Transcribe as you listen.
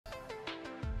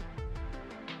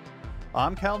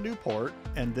I'm Cal Newport,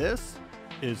 and this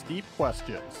is Deep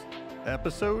Questions,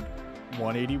 episode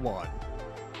 181.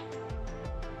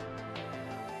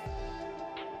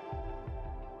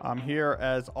 I'm here,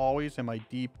 as always, in my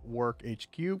Deep Work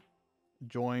HQ,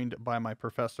 joined by my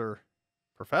professor.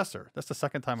 That's the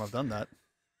second time I've done that.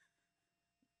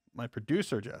 My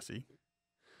producer, Jesse.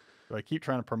 So I keep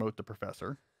trying to promote the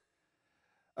professor.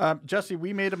 Jesse,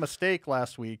 we made a mistake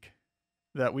last week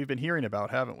that we've been hearing about,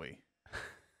 haven't we?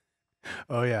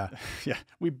 Oh, yeah. Yeah,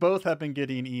 we both have been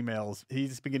getting emails.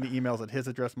 He's been getting emails at his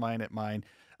address, mine at mine.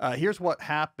 Here's what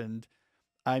happened.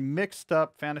 I mixed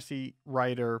up fantasy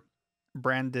writer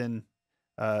Brandon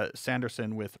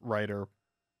Sanderson with writer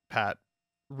Pat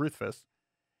Ruthfuss.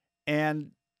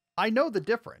 And I know the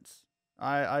difference.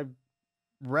 I've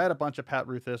read a bunch of Pat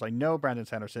Ruthfuss. I know Brandon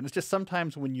Sanderson. It's just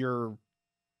sometimes when you're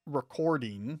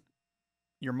recording,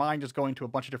 your mind is going to a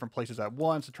bunch of different places at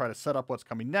once to try to set up what's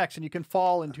coming next. And you can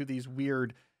fall into these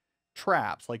weird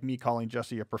traps, like me calling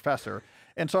Jesse a professor.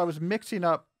 And so I was mixing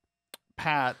up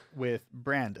Pat with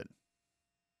Brandon.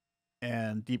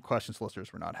 And Deep Questions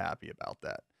listeners were not happy about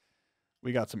that.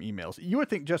 We got some emails. You would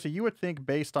think, Jesse,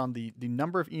 based on the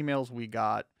number of emails we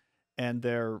got and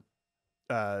their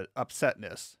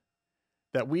upsetness,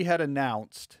 that we had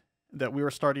announced that we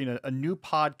were starting a new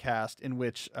podcast in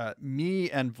which me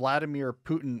and Vladimir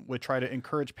Putin would try to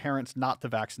encourage parents not to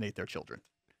vaccinate their children.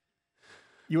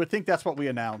 You would think that's what we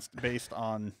announced based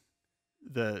on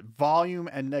the volume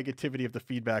and negativity of the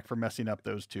feedback for messing up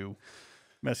those two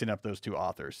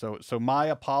authors. So my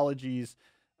apologies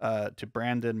to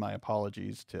Brandon, my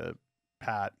apologies to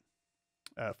Pat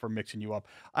for mixing you up.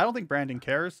 I don't think Brandon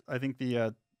cares. I think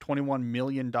the $21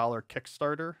 million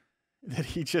Kickstarter that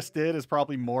he just did is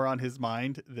probably more on his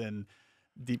mind than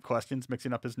Deep Questions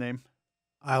mixing up his name.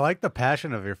 I like the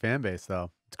passion of your fan base, though.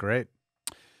 It's great.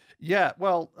 Yeah,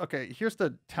 well, okay, here's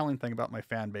the telling thing about my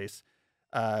fan base.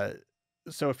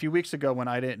 So a few weeks ago when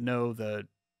I didn't know the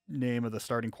name of the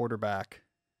starting quarterback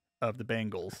of the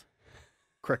Bengals,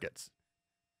 crickets.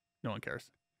 No one cares.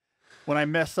 When I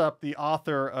mess up the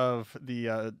author of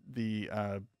the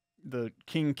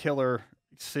King Killer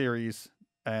series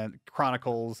and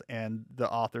Chronicles and the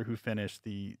author who finished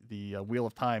the Wheel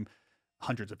of Time,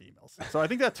 hundreds of emails. So I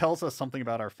think that tells us something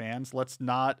about our fans. Let's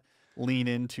not lean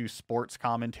into sports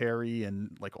commentary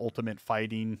and like ultimate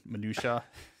fighting minutia.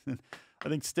 I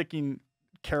think sticking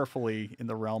carefully in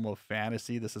the realm of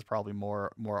fantasy, this is probably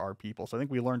more our people. So I think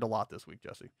we learned a lot this week,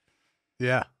 Jesse.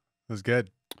 Yeah, it was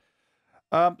good.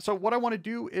 So what I want to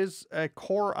do is a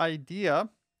core idea.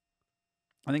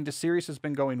 I think the series has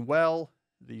been going well.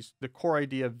 The core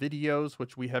idea videos,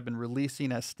 which we have been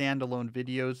releasing as standalone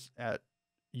videos at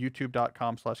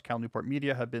youtube.com/Cal Newport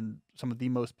Media, have been some of the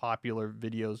most popular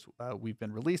videos we've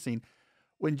been releasing.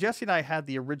 When Jesse and I had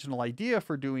the original idea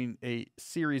for doing a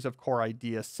series of core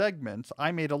idea segments,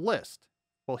 I made a list.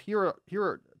 Well, here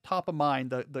are top of mind,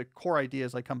 the core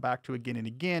ideas I come back to again and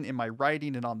again in my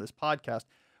writing and on this podcast.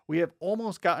 We have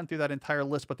almost gotten through that entire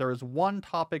list, but there is one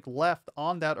topic left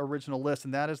on that original list,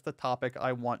 and that is the topic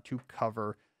I want to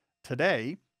cover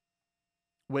today,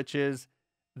 which is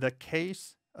the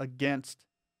case against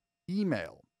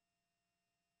email.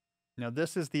 Now,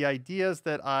 this is the ideas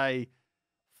that I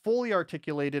fully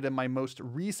articulated in my most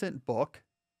recent book,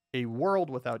 A World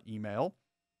Without Email.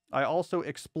 I also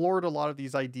explored a lot of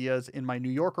these ideas in my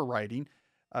New Yorker writing.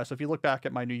 So if you look back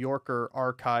at my New Yorker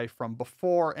archive from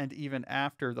before and even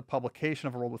after the publication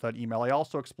of A World Without Email, I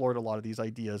also explored a lot of these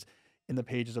ideas in the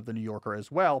pages of the New Yorker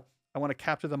as well. I want to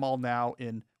capture them all now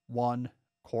in one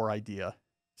core idea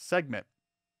segment.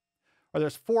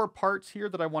 There's 4 parts here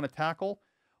that I want to tackle.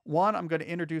 One, I'm going to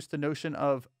introduce the notion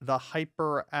of the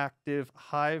hyperactive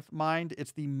hive mind.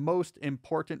 It's the most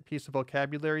important piece of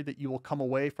vocabulary that you will come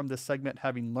away from this segment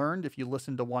having learned. If you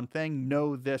listen to one thing,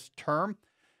 know this term.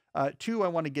 2, I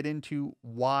want to get into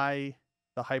why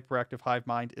the hyperactive hive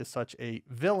mind is such a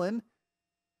villain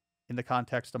in the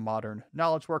context of modern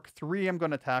knowledge work. 3, I'm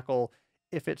going to tackle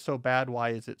if it's so bad,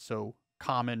 why is it so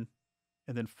common?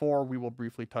 And then 4, we will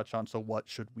briefly touch on, so what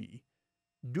should we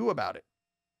do about it?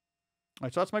 All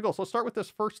right, so that's my goal. So let's start with this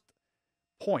first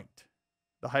point,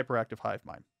 the hyperactive hive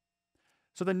mind.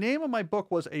 So the name of my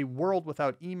book was A World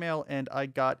Without Email, and I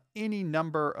got any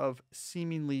number of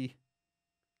seemingly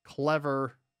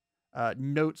clever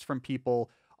notes from people,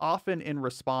 often in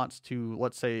response to,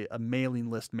 let's say, a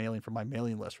mailing from my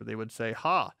mailing list, where they would say,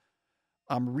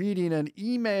 I'm reading an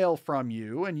email from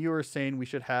you, and you are saying we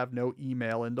should have no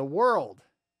email in the world.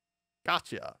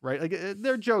 Gotcha, right? Like,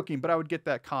 they're joking, but I would get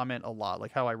that comment a lot.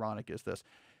 Like, how ironic is this?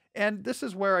 And this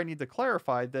is where I need to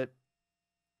clarify that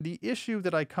the issue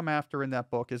that I come after in that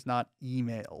book is not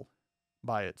email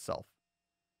by itself.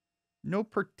 No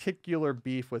particular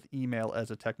beef with email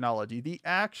as a technology. The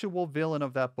actual villain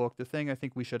of that book, the thing I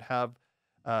think we should have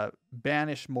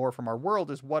banish more from our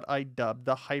world, is what I dubbed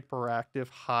the hyperactive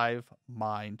hive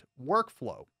mind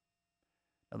workflow.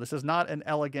 Now, this is not an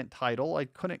elegant title. I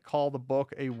couldn't call the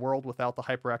book A World Without the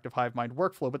Hyperactive Hive Mind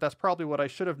Workflow, but that's probably what I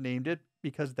should have named it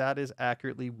because that is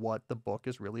accurately what the book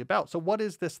is really about. So what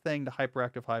is this thing, the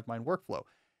hyperactive hive mind workflow?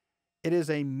 It is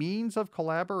a means of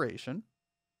collaboration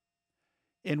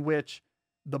in which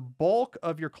the bulk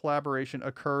of your collaboration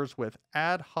occurs with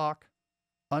ad hoc,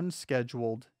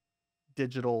 unscheduled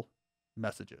digital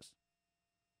messages.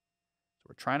 So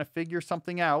we're trying to figure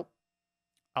something out.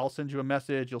 I'll send you a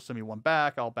message. You'll send me one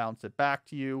back. I'll bounce it back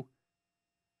to you.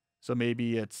 So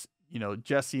maybe it's,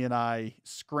 Jesse and I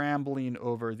scrambling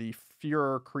over the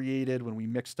furor created when we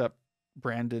mixed up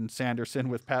Brandon Sanderson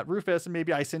with Pat Rufus. And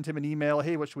maybe I sent him an email.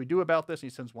 Hey, what should we do about this? And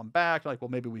he sends one back. Like, well,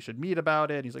 maybe we should meet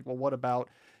about it. And he's like, well, what about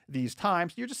these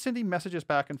times? You're just sending messages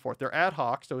back and forth. They're ad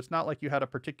hoc. So it's not like you had a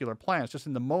particular plan. It's just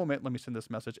in the moment, let me send this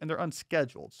message. And they're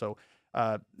unscheduled. So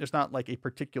there's not like a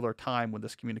particular time when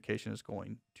this communication is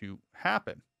going to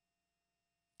happen.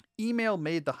 Email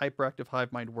made the hyperactive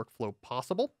hive mind workflow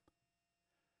possible.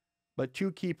 But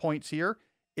 2 key points here.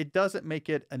 It doesn't make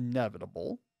it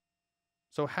inevitable.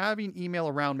 So having email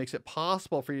around makes it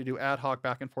possible for you to do ad hoc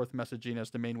back and forth messaging as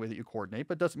the main way that you coordinate,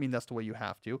 but doesn't mean that's the way you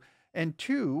have to. And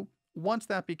 2, once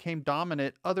that became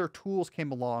dominant, other tools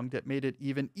came along that made it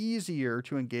even easier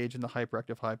to engage in the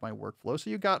hyperactive hive mind workflow. So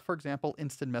you got, for example,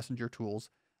 instant messenger tools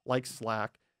like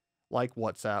Slack, like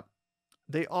WhatsApp.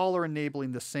 They all are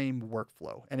enabling the same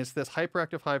workflow. And it's this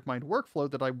hyperactive hive mind workflow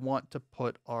that I want to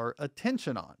put our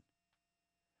attention on.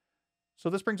 So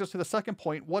this brings us to the second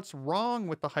point. What's wrong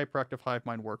with the hyperactive hive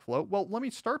mind workflow? Well, let me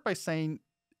start by saying,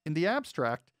 in the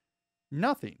abstract,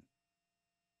 nothing.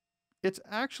 It's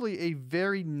actually a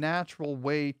very natural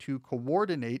way to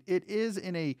coordinate. It is,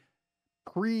 in a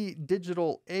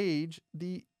pre-digital age,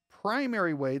 the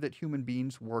primary way that human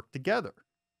beings work together.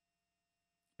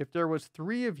 If there was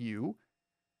 3 of you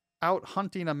out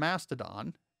hunting a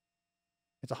mastodon,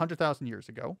 it's 100,000 years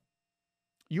ago,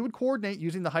 you would coordinate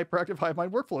using the hyperactive hive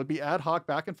mind workflow. It'd be ad hoc,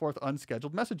 back and forth,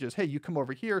 unscheduled messages. Hey, you come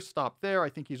over here, stop there. I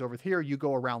think he's over here. You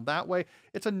go around that way.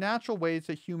 It's a natural way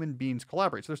that human beings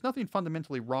collaborate. So there's nothing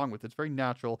fundamentally wrong with it. It's very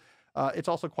natural. It's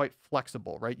also quite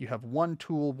flexible, right? You have one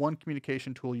tool, one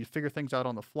communication tool. You figure things out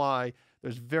on the fly.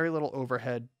 There's very little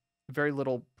overhead, very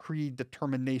little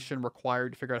predetermination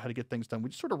required to figure out how to get things done. We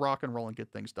just sort of rock and roll and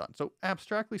get things done. So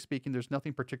abstractly speaking, there's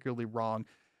nothing particularly wrong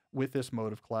with this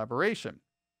mode of collaboration.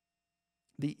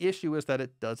 The issue is that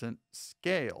it doesn't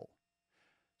scale.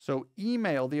 So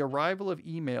email, the arrival of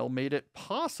email made it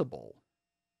possible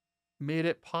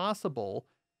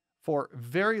for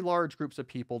very large groups of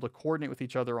people to coordinate with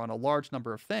each other on a large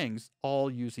number of things,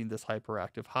 all using this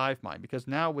hyperactive hive mind. Because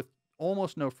now with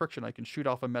almost no friction, I can shoot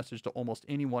off a message to almost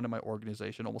anyone in my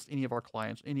organization, almost any of our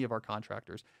clients, any of our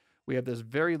contractors. We have this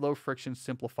very low friction,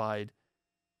 simplified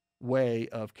way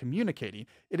of communicating.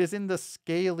 It is in the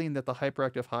scaling that the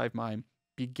hyperactive hive mind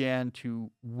began to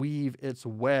weave its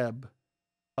web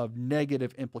of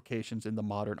negative implications in the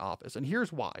modern office. And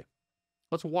here's why.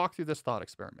 Let's walk through this thought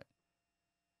experiment.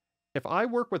 If I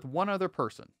work with one other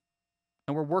person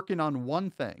and we're working on one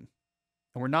thing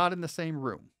and we're not in the same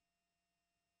room,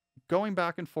 going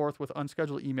back and forth with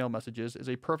unscheduled email messages is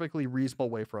a perfectly reasonable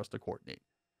way for us to coordinate.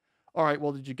 All right,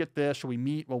 well, did you get this? Should we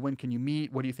meet? Well, when can you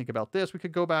meet? What do you think about this? We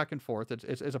could go back and forth.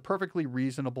 It's a perfectly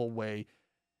reasonable way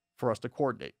for us to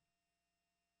coordinate.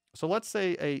 So let's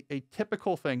say a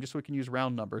typical thing, just so we can use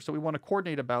round numbers. So we want to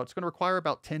coordinate about, it's going to require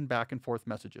about 10 back and forth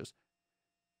messages.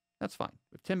 That's fine.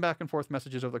 With 10 back and forth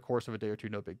messages over the course of a day or two,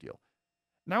 no big deal.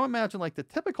 Now imagine like the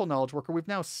typical knowledge worker, we've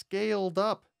now scaled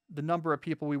up the number of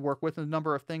people we work with and the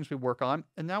number of things we work on.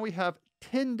 And now we have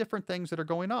 10 different things that are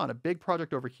going on. A big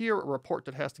project over here, a report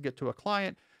that has to get to a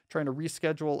client, trying to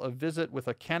reschedule a visit with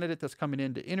a candidate that's coming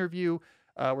in to interview.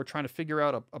 We're trying to figure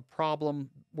out a problem,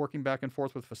 working back and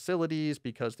forth with facilities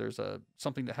because there's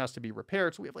something that has to be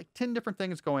repaired. So we have like 10 different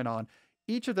things going on.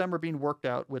 Each of them are being worked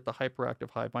out with the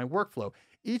hyperactive hive mind workflow.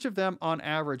 Each of them on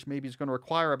average maybe is going to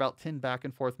require about 10 back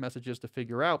and forth messages to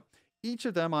figure out. Each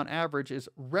of them on average is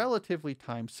relatively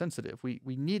time sensitive. We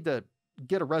need to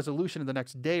get a resolution in the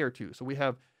next day or two. So we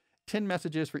have 10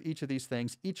 messages for each of these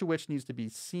things, each of which needs to be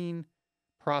seen,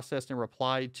 processed, and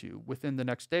replied to within the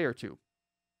next day or two.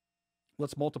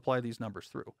 Let's multiply these numbers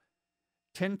through.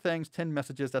 10 things, 10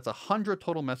 messages, that's 100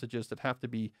 total messages that have to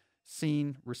be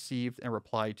seen, received, and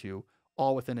replied to,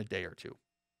 all within a day or two.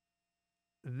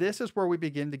 This is where we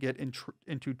begin to get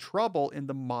into trouble in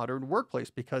the modern workplace,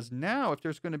 because now if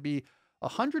there's going to be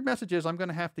 100 messages I'm going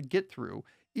to have to get through,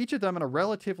 each of them in a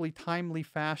relatively timely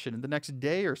fashion in the next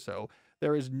day or so.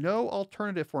 There is no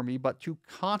alternative for me but to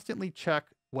constantly check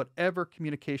whatever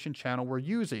communication channel we're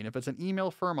using. If it's an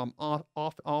email firm, I'm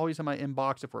always in my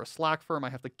inbox. If we're a Slack firm, I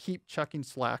have to keep checking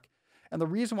Slack. And the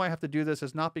reason why I have to do this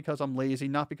is not because I'm lazy,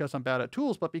 not because I'm bad at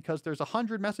tools, but because there's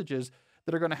 100 messages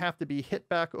that are going to have to be hit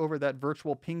back over that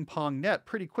virtual ping pong net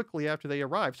pretty quickly after they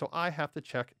arrive. So I have to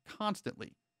check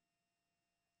constantly.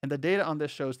 And the data on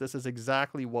this shows this is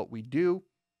exactly what we do.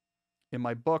 In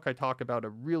my book, I talk about a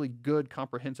really good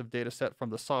comprehensive data set from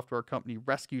the software company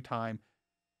Rescue Time.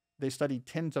 They studied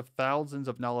tens of thousands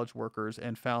of knowledge workers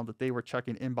and found that they were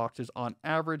checking inboxes on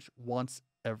average once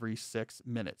every 6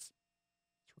 minutes.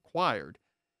 It's required.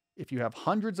 If you have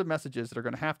hundreds of messages that are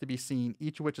going to have to be seen,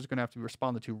 each of which is going to have to be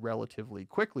responded to relatively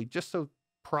quickly, just so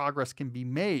progress can be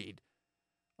made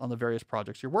on the various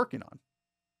projects you're working on.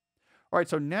 All right,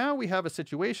 so now we have a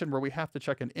situation where we have to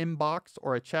check an inbox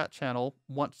or a chat channel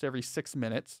once every 6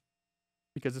 minutes,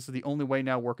 because this is the only way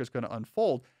now work is going to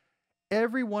unfold.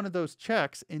 Every one of those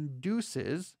checks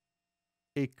induces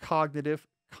a cognitive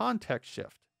context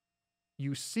shift.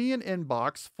 You see an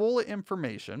inbox full of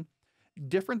information,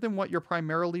 different than what you're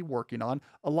primarily working on,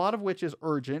 a lot of which is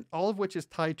urgent, all of which is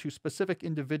tied to specific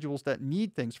individuals that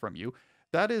need things from you.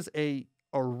 That is a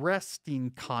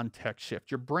arresting context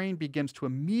shift. Your brain begins to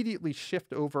immediately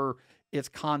shift over its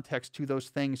context to those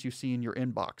things you see in your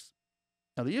inbox.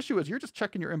 Now, the issue is you're just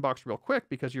checking your inbox real quick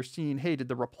because you're seeing, hey, did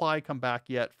the reply come back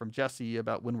yet from Jesse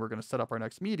about when we're going to set up our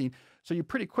next meeting? So you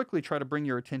pretty quickly try to bring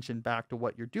your attention back to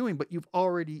what you're doing, but you've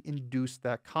already induced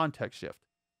that context shift.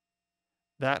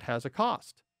 That has a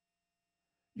cost.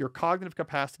 Your cognitive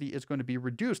capacity is going to be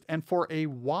reduced, and for a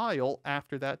while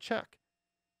after that check.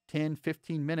 10,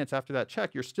 15 minutes after that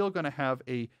check, you're still going to have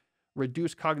a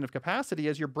reduced cognitive capacity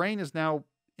as your brain is now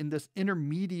in this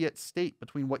intermediate state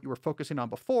between what you were focusing on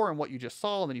before and what you just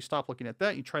saw, and then you stop looking at that,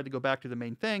 and you try to go back to the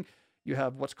main thing. You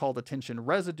have what's called attention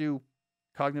residue.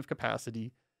 Cognitive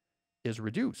capacity is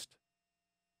reduced.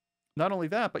 Not only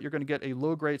that, but you're going to get a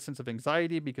low-grade sense of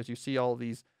anxiety because you see all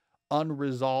these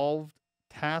unresolved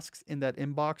tasks in that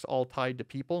inbox all tied to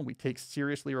people, and we take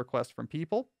seriously requests from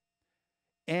people.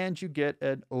 And you get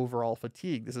an overall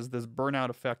fatigue. This is this burnout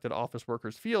effect that office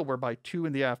workers feel, where by 2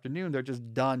 p.m, they're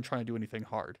just done trying to do anything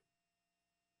hard.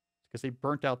 Because they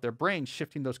burnt out their brain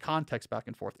shifting those contexts back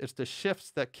and forth. It's the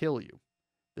shifts that kill you.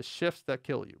 The shifts that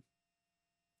kill you.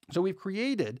 So we've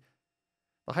created,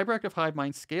 the hyperactive hive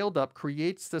mind scaled up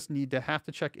creates this need to have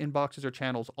to check inboxes or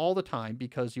channels all the time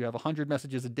because you have 100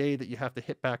 messages a day that you have to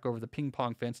hit back over the ping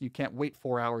pong fence, and you can't wait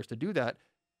 4 hours to do that.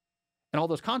 And all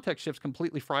those context shifts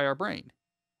completely fry our brain.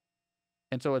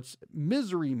 And so it's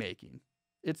misery making,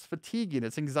 it's fatiguing,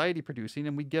 it's anxiety producing,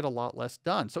 and we get a lot less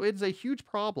done. So it's a huge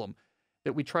problem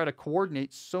that we try to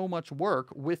coordinate so much work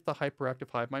with the hyperactive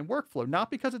hive mind workflow.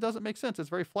 Not because it doesn't make sense, it's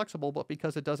very flexible, but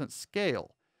because it doesn't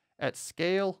scale. At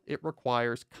scale, it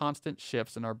requires constant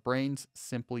shifts, and our brains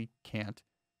simply can't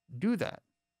do that.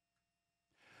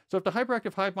 So if the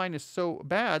hyperactive hive mind is so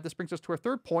bad, this brings us to our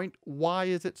third point. Why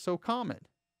is it so common?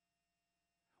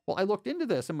 Well, I looked into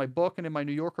this in my book and in my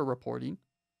New Yorker reporting,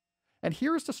 and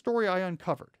here's the story I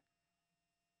uncovered.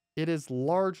 It is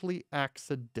largely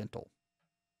accidental.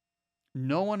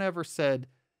 No one ever said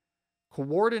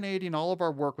coordinating all of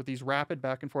our work with these rapid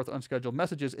back and forth unscheduled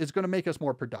messages is going to make us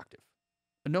more productive.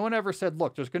 And no one ever said,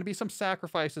 look, there's going to be some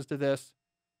sacrifices to this,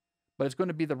 but it's going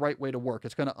to be the right way to work.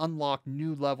 It's going to unlock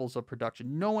new levels of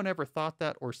production. No one ever thought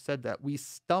that or said that. We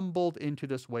stumbled into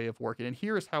this way of working, and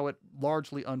here's how it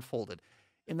largely unfolded.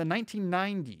 In the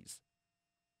 1990s,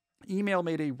 email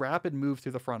made a rapid move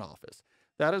through the front office.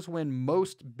 That is when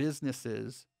most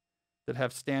businesses that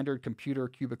have standard computer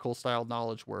cubicle style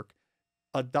knowledge work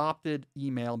adopted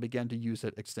email and began to use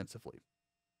it extensively.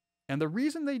 And the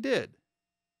reason they did,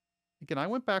 again, I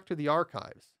went back to the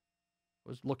archives. I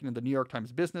was looking in the New York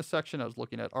Times business section. I was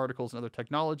looking at articles in other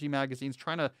technology magazines,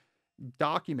 trying to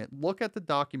look at the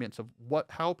documents of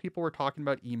how people were talking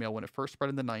about email when it first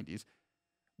spread in the 90s.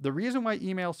 The reason why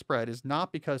email spread is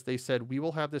not because they said we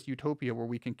will have this utopia where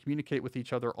we can communicate with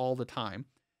each other all the time.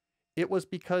 It was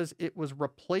because it was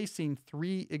replacing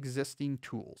 3 existing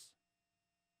tools: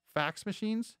 fax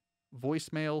machines,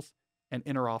 voicemails, and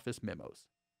interoffice memos.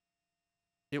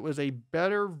 It was a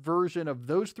better version of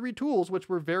those 3 tools, which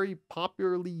were very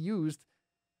popularly used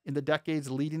in the decades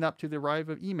leading up to the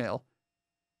arrival of email.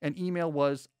 And email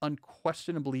was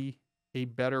unquestionably a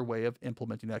better way of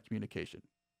implementing that communication.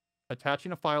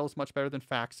 Attaching a file is much better than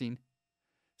faxing.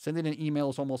 Sending an email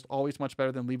is almost always much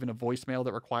better than leaving a voicemail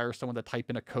that requires someone to type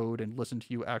in a code and listen to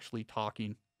you actually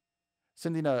talking.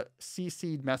 Sending a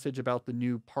CC'd message about the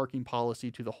new parking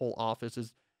policy to the whole office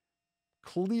is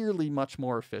clearly much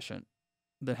more efficient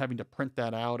than having to print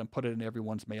that out and put it in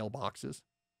everyone's mailboxes.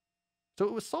 So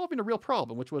it was solving a real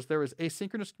problem, which was there was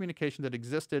asynchronous communication that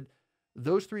existed.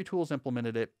 Those 3 tools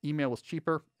implemented it. Email was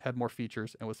cheaper, had more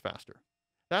features, and was faster.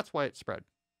 That's why it spread.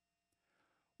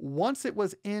 Once it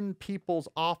was in people's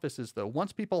offices, though,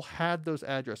 once people had those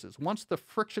addresses, once the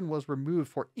friction was removed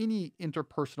for any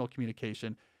interpersonal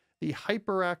communication, the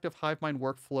hyperactive hive mind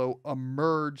workflow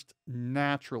emerged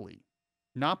naturally.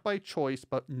 Not by choice,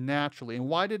 but naturally. And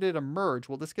why did it emerge?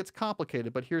 Well, this gets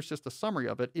complicated, but here's just a summary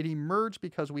of it. It emerged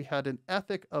because we had an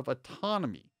ethic of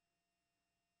autonomy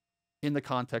in the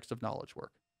context of knowledge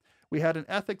work. We had an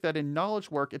ethic that in knowledge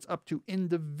work, it's up to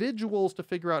individuals to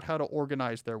figure out how to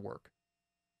organize their work.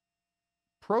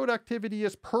 Productivity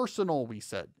is personal, we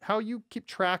said. How you keep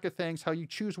track of things, how you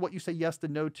choose what you say yes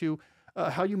and no to,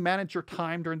 how you manage your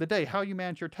time during the day, how you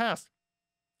manage your tasks.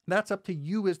 That's up to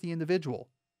you as the individual.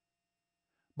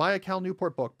 Buy a Cal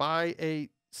Newport book, buy a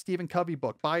Stephen Covey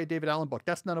book, buy a David Allen book.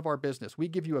 That's none of our business. We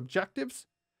give you objectives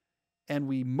and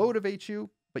we motivate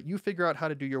you, but you figure out how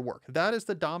to do your work. That is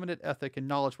the dominant ethic in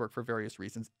knowledge work for various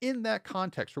reasons. In that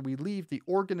context, where we leave the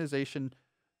organization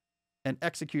and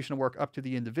execution of work up to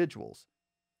the individuals,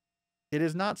 it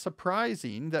is not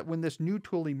surprising that when this new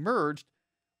tool emerged,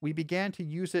 we began to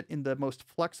use it in the most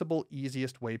flexible,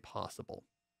 easiest way possible.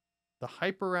 The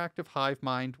hyperactive hive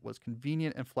mind was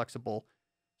convenient and flexible,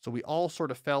 so we all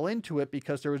sort of fell into it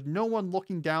because there was no one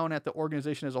looking down at the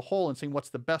organization as a whole and saying,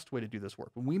 what's the best way to do this work?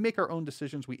 When we make our own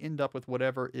decisions, we end up with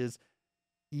whatever is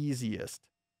easiest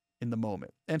in the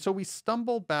moment. And so we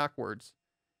stumble backwards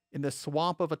in this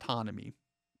swamp of autonomy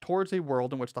towards a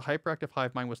world in which the hyperactive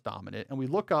hive mind was dominant. And we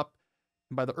look up,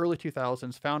 and by the early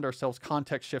 2000s, found ourselves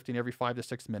context shifting every 5 to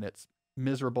 6 minutes,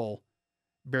 miserable,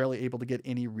 barely able to get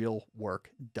any real work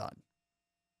done.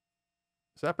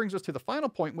 So that brings us to the final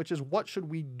point, which is what should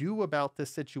we do about this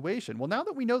situation? Well, now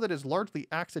that we know that it's largely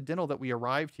accidental that we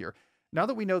arrived here, now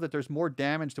that we know that there's more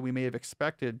damage than we may have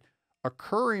expected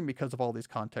occurring because of all these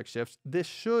context shifts, this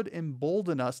should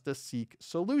embolden us to seek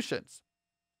solutions.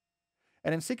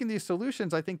 And in seeking these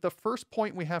solutions, I think the first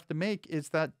point we have to make is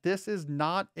that this is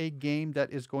not a game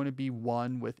that is going to be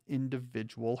won with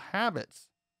individual habits.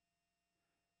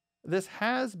 This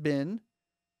has been,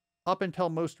 up until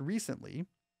most recently,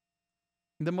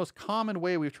 the most common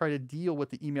way we've tried to deal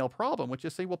with the email problem, which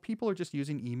is say, well, people are just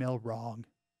using email wrong.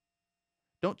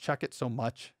 Don't check it so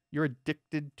much. You're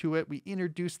addicted to it. We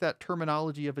introduced that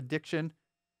terminology of addiction.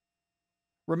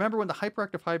 Remember when the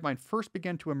hyperactive hive mind first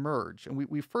began to emerge, and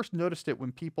we first noticed it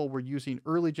when people were using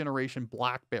early generation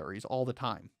Blackberries all the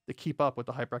time to keep up with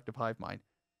the hyperactive hive mind.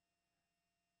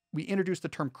 We introduced the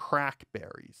term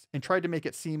crackberries and tried to make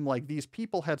it seem like these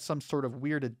people had some sort of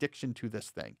weird addiction to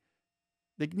this thing.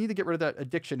 They need to get rid of that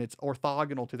addiction. It's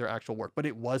orthogonal to their actual work, but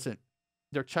it wasn't.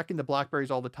 They're checking the Blackberries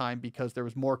all the time because there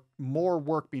was more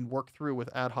work being worked through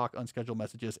with ad hoc unscheduled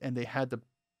messages, and they had to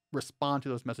respond to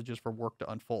those messages for work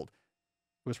to unfold.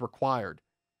 It was required,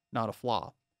 not a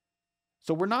flaw.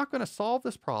 So we're not going to solve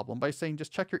this problem by saying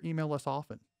just check your email less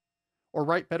often, or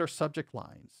write better subject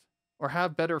lines, or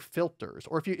have better filters,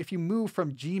 or if you move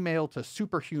from Gmail to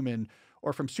Superhuman,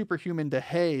 or from Superhuman to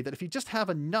Hey, that if you just have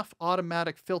enough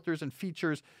automatic filters and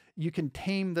features, you can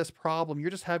tame this problem. You're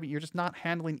just not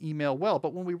handling email well.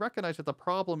 But when we recognize that the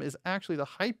problem is actually the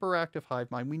hyperactive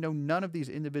hive mind, we know none of these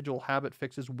individual habit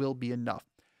fixes will be enough.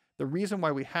 The reason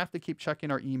why we have to keep checking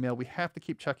our email, we have to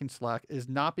keep checking Slack, is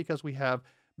not because we have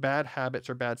bad habits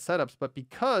or bad setups, but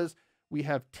because we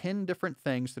have 10 different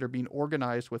things that are being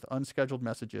organized with unscheduled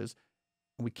messages,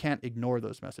 and we can't ignore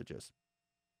those messages.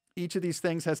 Each of these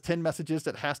things has 10 messages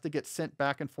that has to get sent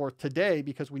back and forth today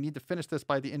because we need to finish this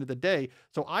by the end of the day.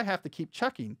 So I have to keep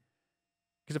checking,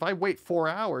 because if I wait 4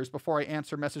 hours before I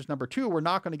answer message number 2, we're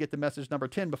not going to get to message number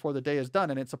 10 before the day is done,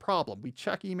 and it's a problem. We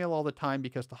check email all the time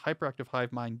because the hyperactive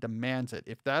hive mind demands it.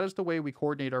 If that is the way we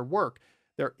coordinate our work,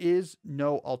 there is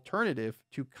no alternative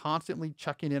to constantly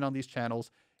checking in on these channels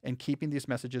and keeping these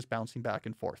messages bouncing back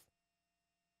and forth.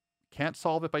 Can't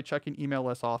solve it by checking email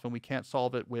less often. We can't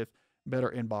solve it with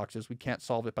better inboxes. We can't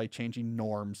solve it by changing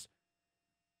norms.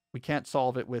 We can't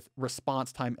solve it with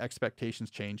response time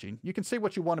expectations changing. You can say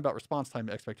what you want about response time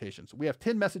expectations. We have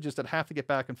 10 messages that have to get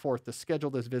back and forth to schedule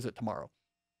this visit tomorrow.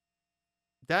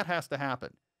 That has to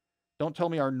happen. Don't tell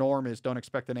me our norm is don't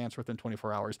expect an answer within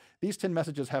 24 hours. These 10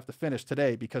 messages have to finish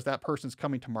today because that person's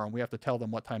coming tomorrow and we have to tell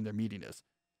them what time their meeting is.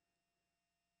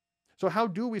 So how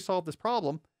do we solve this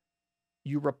problem?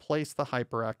 You replace the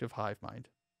hyperactive hive mind.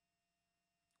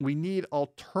 We need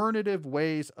alternative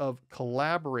ways of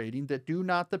collaborating that do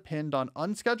not depend on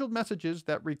unscheduled messages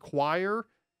that require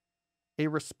a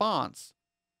response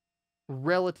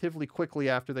relatively quickly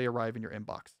after they arrive in your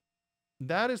inbox.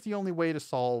 That is the only way to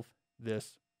solve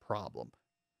this problem.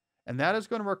 And that is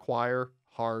going to require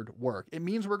hard work. It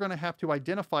means we're going to have to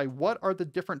identify what are the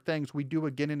different things we do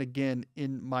again and again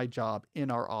in my job, in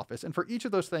our office. And for each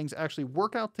of those things, actually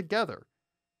work out together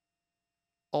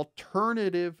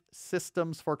alternative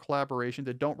systems for collaboration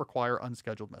that don't require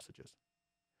unscheduled messages.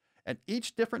 And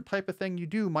each different type of thing you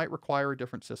do might require a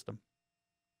different system.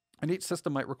 And each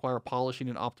system might require polishing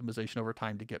and optimization over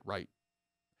time to get right.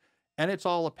 And it's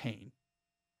all a pain,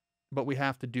 but we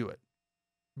have to do it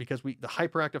because the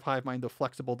hyperactive hive mind, though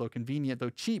flexible, though convenient, though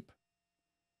cheap,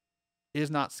 is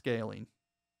not scaling,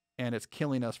 and it's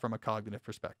killing us from a cognitive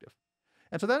perspective.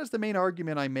 And so that is the main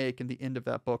argument I make in the end of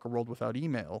that book, A World Without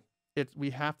Email. We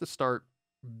have to start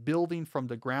building from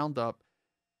the ground up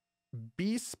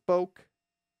bespoke,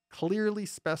 clearly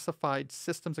specified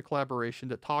systems of collaboration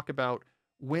that talk about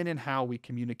when and how we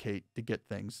communicate to get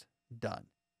things done.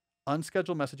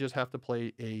 Unscheduled messages have to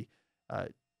play a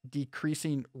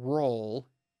decreasing role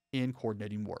in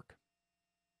coordinating work.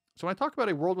 So when I talk about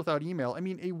a world without email, I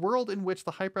mean a world in which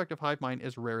the hyperactive hive mind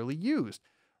is rarely used.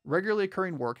 Regularly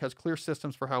occurring work has clear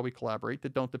systems for how we collaborate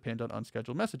that don't depend on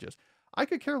unscheduled messages. I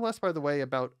could care less, by the way,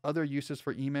 about other uses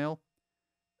for email.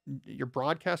 You're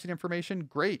broadcasting information,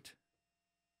 great.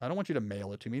 I don't want you to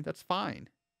mail it to me. That's fine.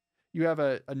 You have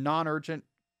a non-urgent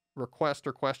request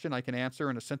or question I can answer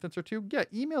in a sentence or two. Yeah,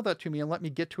 email that to me and let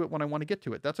me get to it when I want to get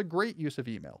to it. That's a great use of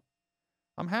email.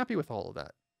 I'm happy with all of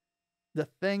that. The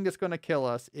thing that's going to kill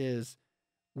us is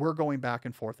we're going back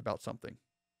and forth about something.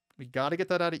 We got to get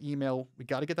that out of email. We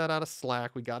got to get that out of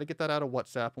Slack. We got to get that out of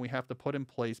WhatsApp. And we have to put in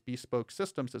place bespoke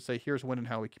systems that say, here's when and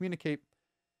how we communicate.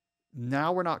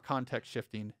 Now we're not context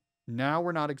shifting. Now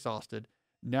we're not exhausted.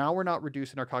 Now we're not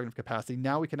reducing our cognitive capacity.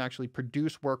 Now we can actually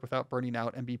produce work without burning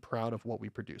out and be proud of what we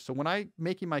produce. So when I'm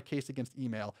making my case against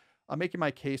email, I'm making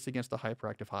my case against the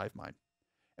hyperactive hive mind.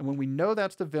 And when we know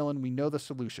that's the villain, we know the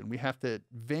solution. We have to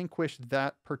vanquish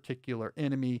that particular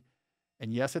enemy.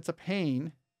 And yes, it's a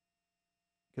pain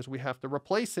because we have to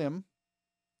replace him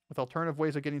with alternative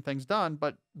ways of getting things done.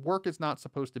 But work is not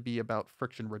supposed to be about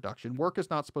friction reduction. Work is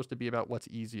not supposed to be about what's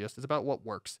easiest. It's about what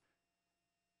works.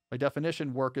 By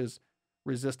definition, work is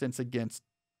resistance against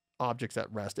objects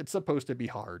at rest. It's supposed to be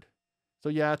hard. So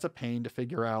yeah, it's a pain to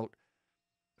figure out.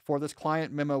 For this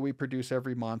client memo we produce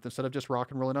every month, instead of just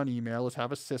rock and rolling on email, let's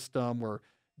have a system where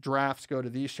drafts go to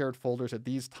these shared folders at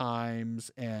these times,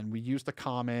 and we use the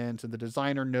comments, and the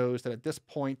designer knows that at this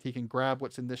point he can grab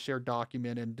what's in this shared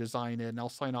document and design it, and I'll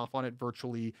sign off on it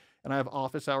virtually, and I have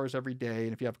office hours every day,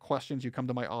 and if you have questions, you come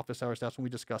to my office hours, that's when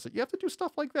we discuss it. You have to do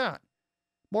stuff like that.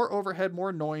 More overhead, more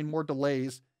annoying, more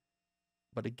delays,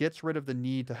 but it gets rid of the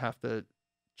need to have to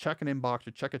check an inbox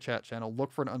or check a chat channel,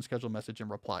 look for an unscheduled message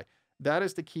and reply. That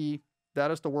is the key. That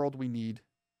is the world we need.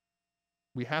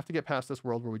 We have to get past this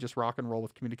world where we just rock and roll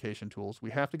with communication tools.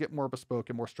 We have to get more bespoke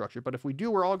and more structured. But if we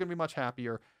do, we're all going to be much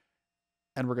happier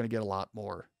and we're going to get a lot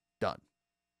more done.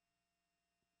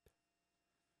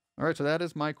 All right, so that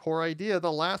is my core idea.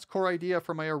 The last core idea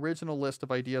from my original list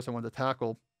of ideas I wanted to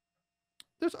tackle.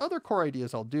 There's other core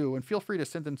ideas I'll do, and feel free to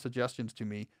send in suggestions to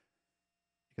me.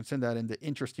 You can send that into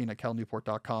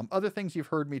interesting@calnewport.com. Other things you've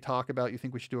heard me talk about, you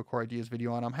think we should do a core ideas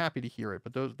video on, I'm happy to hear it.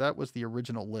 But that was the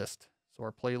original list. So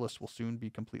our playlist will soon be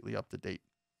completely up to date.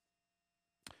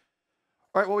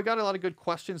 All right, well, we got a lot of good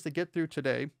questions to get through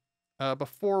today.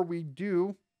 Before we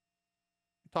do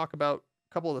talk about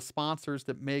a couple of the sponsors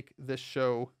that make this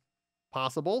show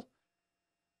possible.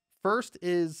 First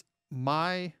is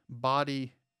My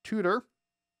Body Tutor.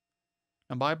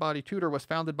 And My Body Tutor was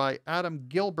founded by Adam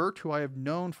Gilbert, who I have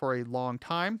known for a long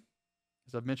time.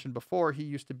 As I've mentioned before, he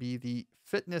used to be the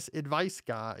fitness advice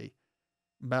guy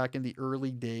back in the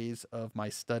early days of my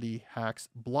Study Hacks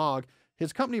blog.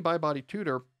 His company, My Body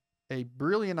Tutor, a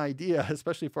brilliant idea,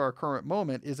 especially for our current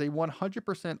moment, is a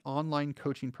 100% online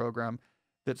coaching program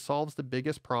that solves the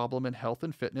biggest problem in health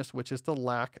and fitness, which is the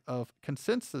lack of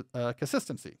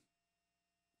consistency.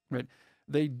 Right?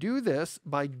 They do this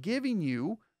by giving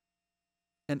you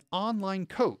an online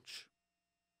coach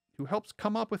who helps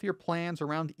come up with your plans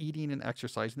around eating and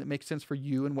exercising that makes sense for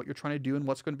you and what you're trying to do and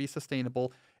what's going to be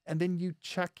sustainable. And then you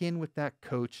check in with that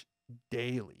coach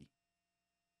daily.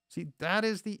 See, that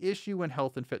is the issue in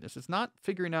health and fitness. It's not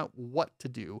figuring out what to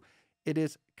do. It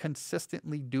is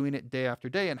consistently doing it day after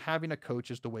day, and having a coach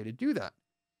is the way to do that.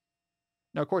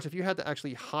 Now, of course, if you had to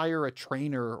actually hire a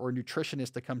trainer or a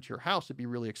nutritionist to come to your house, it'd be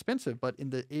really expensive. But in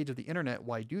the age of the internet,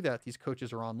 why do that? These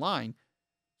coaches are online.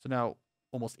 So now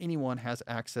almost anyone has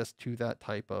access to that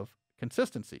type of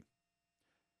consistency.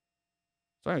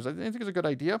 So anyways, I think it's a good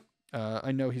idea.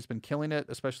 I know he's been killing it,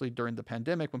 especially during the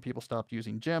pandemic when people stopped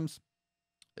using gyms.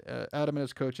 Adam and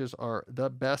his coaches are the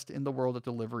best in the world at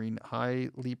delivering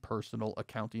highly personal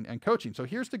accounting and coaching. So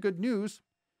here's the good news,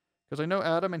 because I know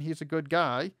Adam and he's a good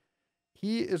guy.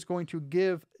 He is going to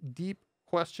give Deep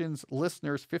Questions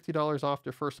listeners $50 off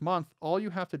their first month. All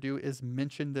you have to do is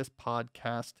mention this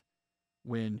podcast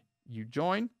when you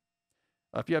join.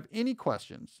 If you have any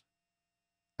questions,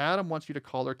 Adam wants you to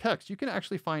call or text. You can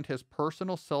actually find his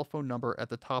personal cell phone number at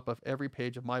the top of every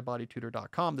page of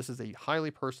mybodytutor.com. This is a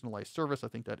highly personalized service. I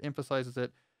think that emphasizes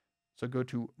it. So go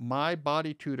to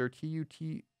mybodytutor,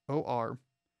 Tutor,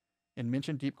 and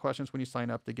mention Deep Questions when you sign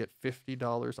up to get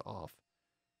 $50 off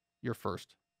your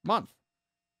first month.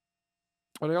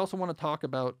 But I also want to talk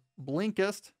about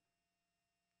Blinkist,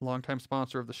 longtime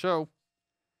sponsor of the show.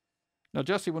 Now,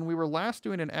 Jesse, when we were last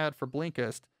doing an ad for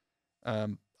Blinkist, I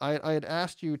had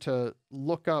asked you to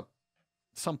look up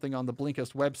something on the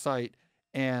Blinkist website,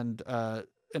 and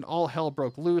all hell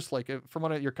broke loose. Like from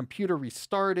what your computer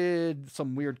restarted,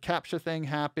 some weird CAPTCHA thing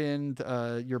happened,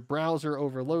 your browser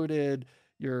overloaded,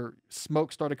 your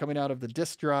smoke started coming out of the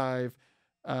disk drive.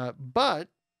 But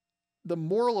the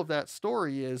moral of that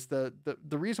story is the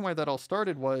reason why that all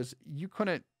started was you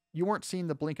weren't seeing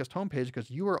the Blinkist homepage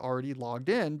because you were already logged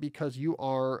in because you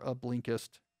are a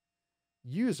Blinkist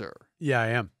user. Yeah, I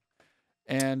am.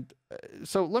 And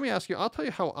so let me ask you, I'll tell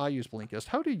you how I use Blinkist.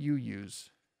 How do you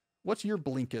what's your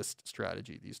Blinkist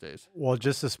strategy these days? Well,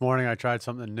 just this morning I tried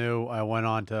something new. I went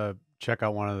on to check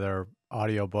out one of their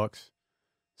audiobooks.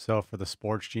 So for the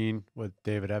Sports Gene with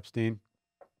David Epstein.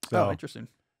 So oh, interesting.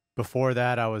 Before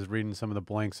that, I was reading some of the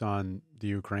blinks on the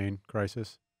Ukraine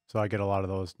crisis. So I get a lot of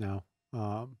those now.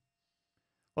 Well,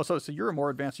 so you're a more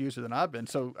advanced user than I've been.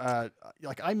 So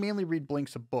like I mainly read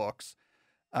blinks of books,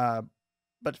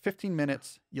 but 15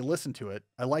 minutes, you listen to it.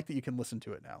 I like that you can listen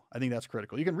to it now. I think that's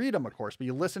critical. You can read them, of course, but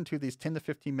you listen to these 10 to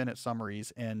 15 minute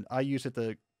summaries. And I use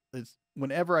it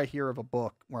whenever I hear of a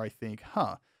book where I think,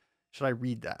 should I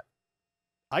read that?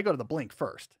 I go to the blink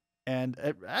first. And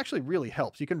it actually really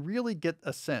helps. You can really get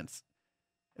a sense.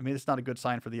 I mean, it's not a good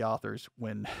sign for the authors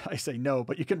when I say no,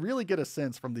 but you can really get a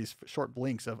sense from these short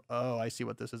blinks of, oh, I see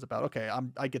what this is about. Okay,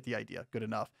 I get the idea. Good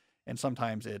enough. And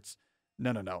sometimes it's,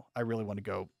 no. I really want to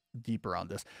go deeper on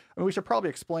this. I mean, we should probably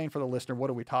explain for the listener,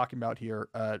 what are we talking about here?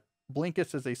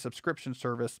 Blinkist is a subscription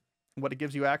service. What it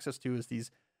gives you access to is these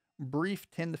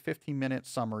brief 10 to 15 minute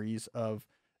summaries of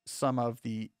some of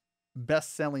the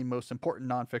best-selling, most important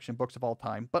nonfiction books of all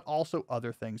time, but also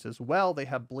other things as well. They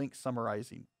have blinks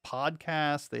summarizing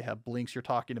podcasts. They have blinks you're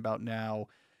talking about now,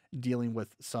 dealing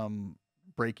with some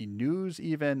breaking news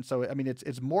even. So, I mean,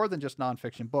 it's more than just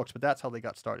nonfiction books, but that's how they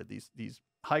got started. These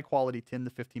high-quality 10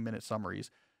 to 15-minute summaries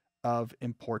of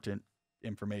important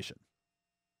information.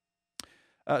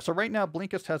 So right now,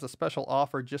 Blinkist has a special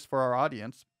offer just for our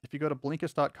audience. If you go to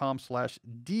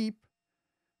Blinkist.com/deep,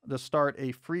 to start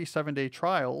a free 7-day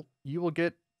trial, you will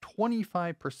get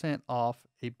 25% off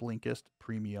a Blinkist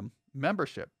premium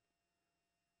membership.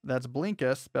 That's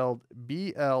Blinkist, spelled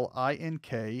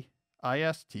Blinkist,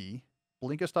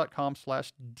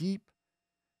 Blinkist.com/deep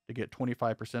to get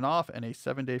 25% off and a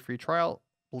 7-day free trial,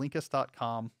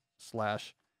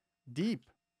 Blinkist.com/deep.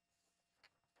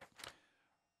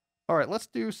 All right, let's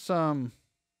do some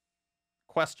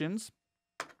questions.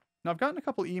 Now, I've gotten a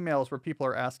couple emails where people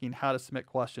are asking how to submit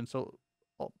questions, so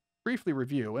I'll briefly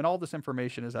review. And all this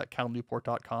information is at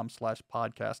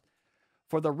calnewport.com/podcast.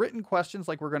 For the written questions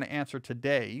like we're going to answer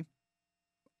today,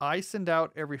 I send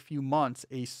out every few months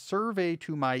a survey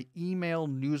to my email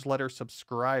newsletter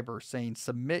subscribers saying,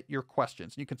 submit your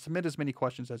questions. You can submit as many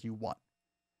questions as you want.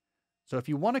 So if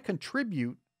you want to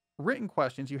contribute written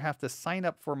questions, you have to sign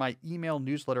up for my email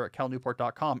newsletter at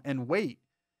calnewport.com and wait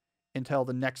until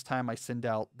the next time I send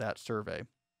out that survey.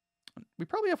 We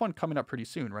probably have one coming up pretty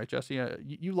soon, right, Jesse?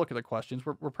 You look at the questions.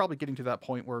 We're probably getting to that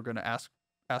point where we're going to ask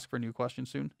for new questions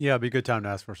soon. Yeah, it'd be a good time to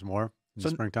ask for some more in the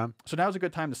springtime. So now's a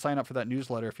good time to sign up for that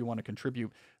newsletter if you want to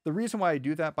contribute. The reason why I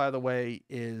do that, by the way,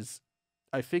 is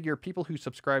I figure people who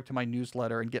subscribe to my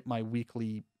newsletter and they're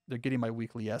getting my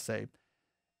weekly essay,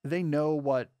 they know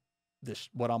what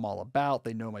I'm all about.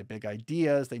 They know my big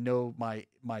ideas. They know my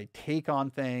take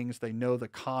on things. They know the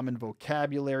common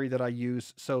vocabulary that I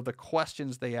use. So the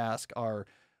questions they ask are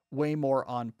way more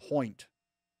on point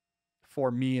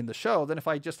for me in the show than if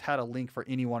I just had a link for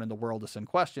anyone in the world to send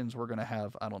questions. We're going to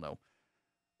have, I don't know,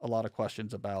 a lot of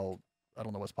questions about, I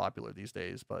don't know what's popular these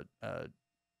days, but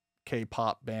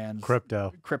K-pop bands.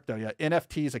 Crypto, yeah.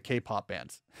 NFTs of K-pop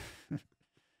bands.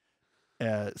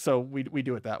 So we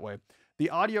do it that way. The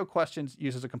audio questions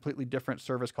uses a completely different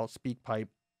service called SpeakPipe.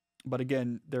 But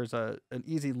again, there's an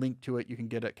easy link to it you can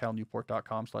get at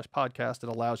calnewport.com/podcast. It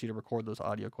allows you to record those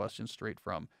audio questions straight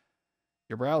from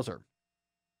your browser.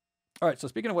 All right. So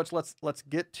speaking of which, let's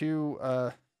get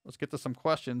to some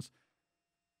questions.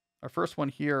 Our first one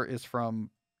here is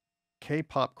from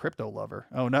K-pop crypto lover.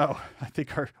 Oh no, I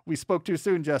think we spoke too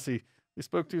soon, Jesse. We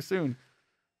spoke too soon.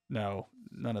 No,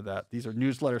 none of that. These are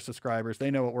newsletter subscribers. They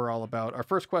know what we're all about. Our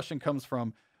first question comes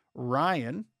from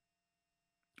Ryan.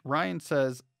 Ryan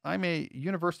says, I'm a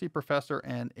university professor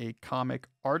and a comic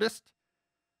artist.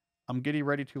 I'm getting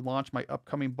ready to launch my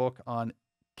upcoming book on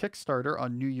Kickstarter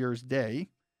on New Year's Day.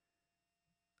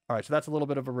 All right, so that's a little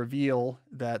bit of a reveal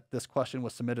that this question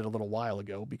was submitted a little while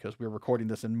ago because we were recording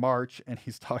this in March and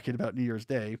he's talking about New Year's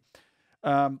Day.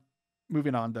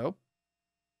 Moving on, though.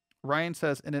 Ryan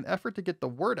says, in an effort to get the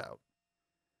word out,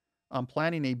 I'm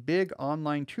planning a big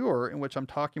online tour in which I'm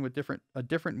talking with a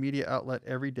different media outlet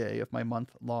every day of my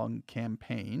month-long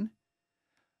campaign.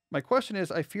 My question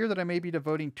is, I fear that I may be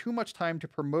devoting too much time to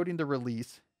promoting the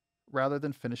release rather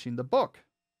than finishing the book.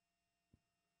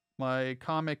 My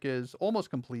comic is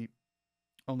almost complete,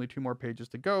 only 2 more pages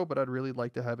to go, but I'd really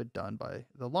like to have it done by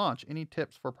the launch. Any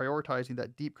tips for prioritizing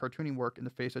that deep cartooning work in the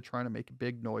face of trying to make a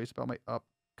big noise about my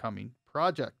upcoming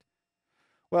project?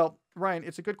 Well, Ryan,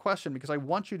 it's a good question because I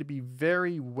want you to be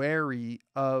very wary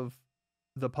of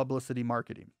the publicity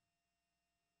marketing.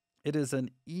 It is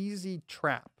an easy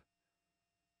trap,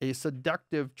 a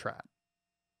seductive trap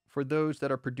for those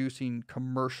that are producing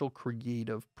commercial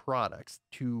creative products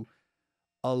to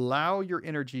allow your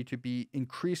energy to be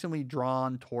increasingly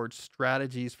drawn towards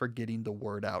strategies for getting the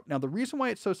word out. Now, the reason why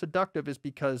it's so seductive is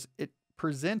because it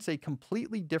presents a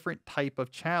completely different type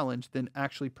of challenge than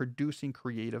actually producing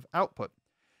creative output.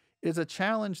 It is a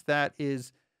challenge that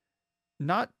is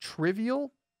not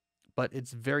trivial, but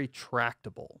it's very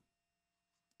tractable.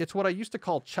 It's what I used to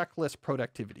call checklist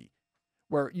productivity,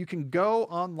 where you can go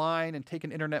online and take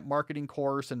an internet marketing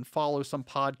course and follow some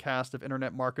podcast of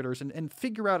internet marketers and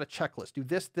figure out a checklist. Do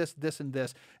this, this, this, and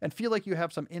this, and feel like you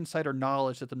have some insider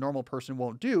knowledge that the normal person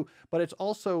won't do, but it's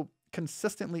also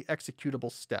consistently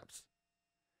executable steps.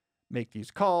 Make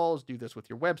these calls, do this with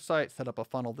your website, set up a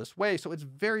funnel this way. So it's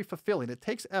very fulfilling. It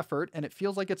takes effort and it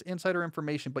feels like it's insider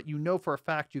information, but you know for a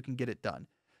fact you can get it done.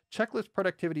 Checklist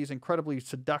productivity is incredibly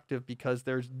seductive because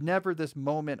there's never this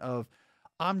moment of,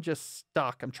 I'm just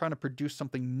stuck. I'm trying to produce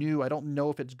something new. I don't know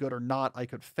if it's good or not. I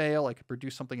could fail. I could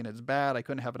produce something and it's bad. I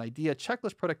couldn't have an idea.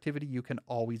 Checklist productivity, you can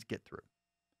always get through.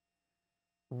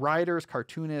 Writers,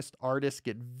 cartoonists, artists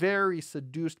get very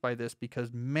seduced by this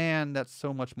because, man, that's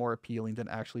so much more appealing than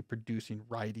actually producing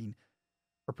writing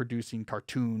or producing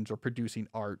cartoons or producing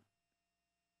art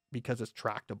because it's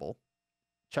tractable.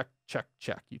 Check, check,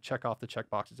 check. You check off the check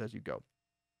boxes as you go.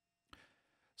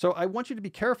 So I want you to be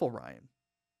careful, Ryan,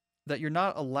 that you're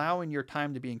not allowing your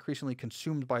time to be increasingly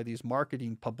consumed by these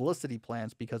marketing publicity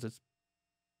plans because it's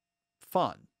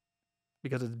fun,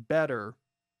 because it's better,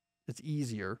 it's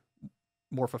easier,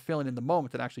 more fulfilling in the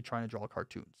moment than actually trying to draw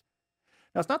cartoons.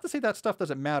 Now, it's not to say that stuff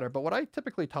doesn't matter, but what I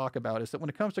typically talk about is that when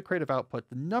it comes to creative output,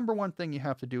 the number one thing you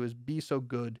have to do is be so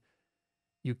good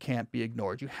you can't be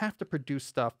ignored. You have to produce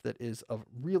stuff that is of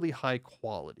really high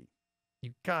quality.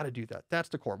 You got to do that. That's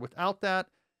the core. Without that,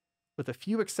 with a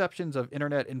few exceptions of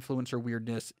internet influencer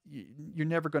weirdness, you're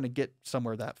never going to get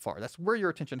somewhere that far. That's where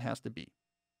your attention has to be.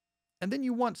 And then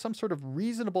you want some sort of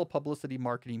reasonable publicity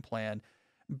marketing plan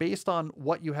based on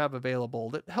what you have available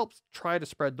that helps try to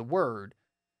spread the word.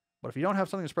 But if you don't have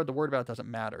something to spread the word about, it doesn't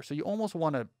matter. So you almost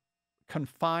want to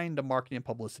confine the marketing and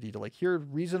publicity to like, here are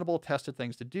reasonable tested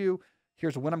things to do.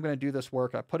 Here's when I'm going to do this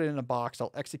work. I put it in a box.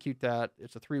 I'll execute that.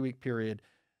 It's a 3-week period.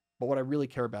 But what I really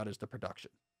care about is the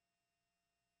production.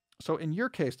 So in your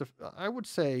case, I would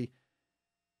say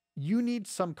you need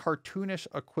some cartoonish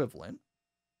equivalent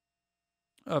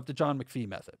of the John McPhee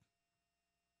method.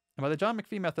 And by the John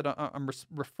McPhee method, I'm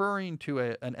referring to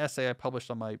an essay I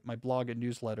published on my blog and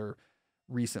newsletter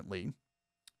recently,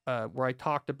 where I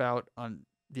talked about, on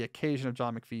the occasion of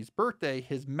John McPhee's birthday,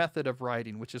 his method of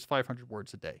writing, which is 500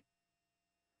 words a day.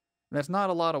 And that's not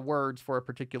a lot of words for a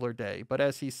particular day. But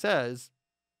as he says,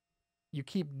 you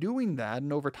keep doing that,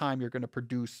 and over time, you're going to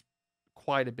produce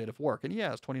quite a bit of work. And he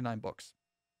has 29 books,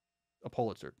 a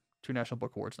Pulitzer, 2 National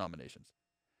Book Awards nominations.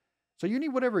 So you need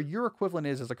whatever your equivalent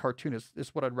is as a cartoonist,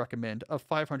 is what I'd recommend, of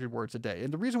 500 words a day.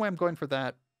 And the reason why I'm going for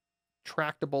that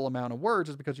tractable amount of words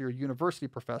is because you're a university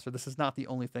professor. This is not the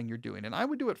only thing you're doing. And I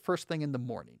would do it first thing in the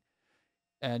morning.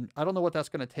 And I don't know what that's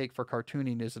going to take for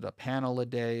cartooning. Is it a panel a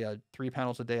day, 3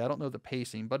 panels a day? I don't know the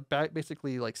pacing, but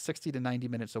basically like 60 to 90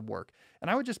 minutes of work.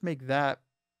 And I would just make that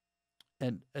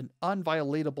an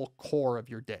unviolatable core of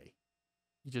your day.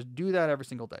 You just do that every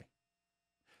single day.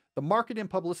 The marketing and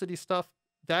publicity stuff,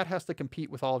 that has to compete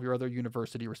with all of your other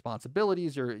university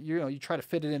responsibilities. You try to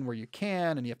fit it in where you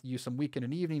can, and you have to use some weekend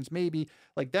and evenings maybe.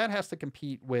 Like that has to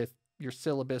compete with your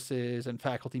syllabuses and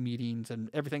faculty meetings and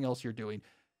everything else you're doing.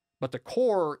 But the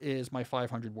core is my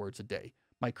 500 words a day.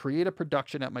 My creative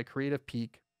production at my creative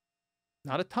peak.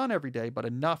 Not a ton every day, but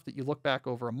enough that you look back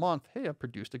over a month, hey, I've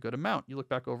produced a good amount. You look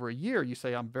back over a year, you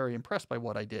say, I'm very impressed by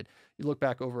what I did. You look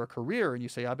back over a career and you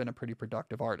say, I've been a pretty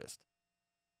productive artist.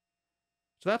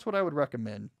 So that's what I would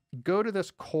recommend. Go to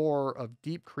this core of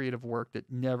deep creative work that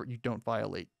you don't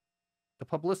violate. The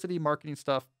publicity, marketing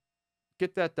stuff,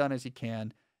 get that done as you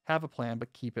can. Have a plan,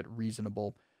 but keep it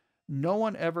reasonable. No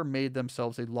one ever made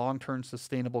themselves a long-term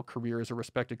sustainable career as a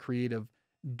respected creative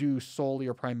due solely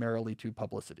or primarily to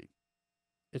publicity.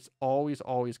 It's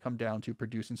always come down to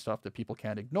producing stuff that people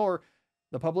can't ignore.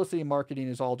 The publicity and marketing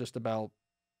is all just about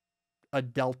a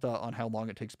delta on how long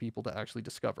it takes people to actually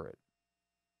discover it.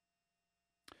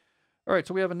 All right,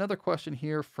 so we have another question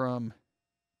here from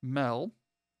Mel.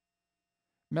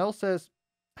 Mel says,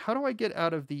 how do I get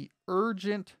out of the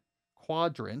urgent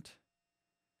quadrant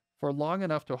for long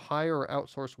enough to hire or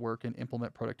outsource work and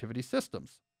implement productivity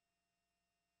systems?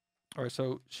 All right,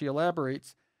 so she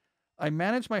elaborates, I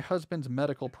manage my husband's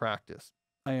medical practice.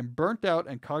 I am burnt out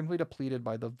and cognitively depleted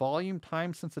by the volume,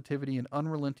 time sensitivity, and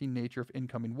unrelenting nature of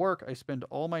incoming work. I spend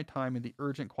all my time in the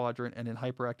urgent quadrant and in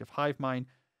hyperactive hive mind.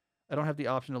 I don't have the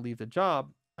option to leave the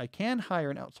job. I can hire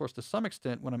and outsource to some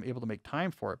extent when I'm able to make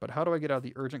time for it, but how do I get out of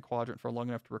the urgent quadrant for long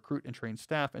enough to recruit and train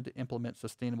staff and to implement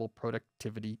sustainable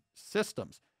productivity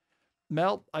systems?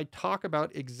 Mel, I talk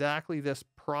about exactly this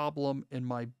problem in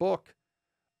my book,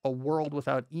 A World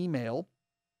Without Email.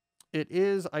 It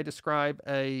is, I describe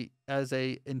as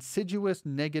a insidious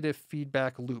negative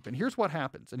feedback loop. And here's what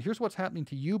happens. And here's what's happening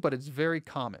to you, but it's very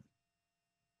common.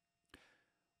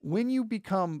 When you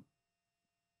become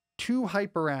too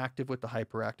hyperactive with the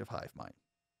hyperactive hive mind,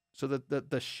 so that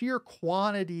the sheer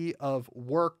quantity of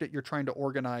work that you're trying to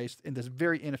organize in this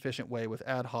very inefficient way with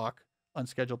ad hoc,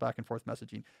 unscheduled back and forth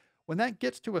messaging, when that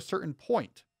gets to a certain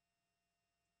point,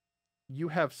 you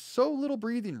have so little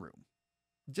breathing room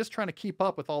just trying to keep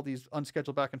up with all these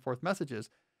unscheduled back and forth messages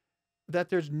that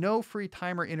there's no free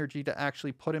time or energy to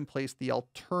actually put in place the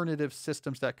alternative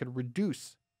systems that could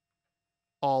reduce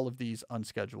all of these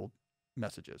unscheduled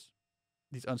messages,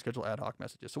 these unscheduled ad hoc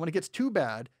messages. So when it gets too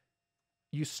bad,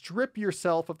 you strip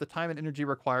yourself of the time and energy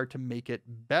required to make it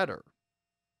better.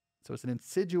 So it's an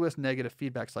insidious negative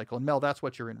feedback cycle. And Mel, that's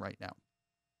what you're in right now.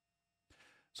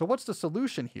 So what's the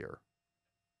solution here?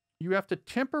 You have to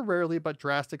temporarily but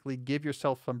drastically give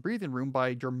yourself some breathing room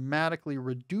by dramatically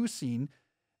reducing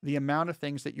the amount of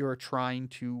things that you're trying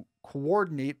to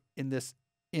coordinate in this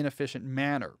inefficient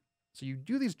manner. So you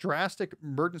do these drastic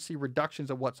emergency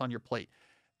reductions of what's on your plate.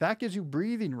 That gives you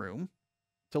breathing room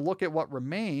to look at what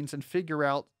remains and figure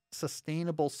out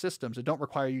sustainable systems that don't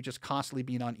require you just constantly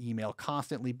being on email,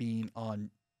 constantly being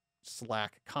on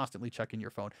Slack, constantly checking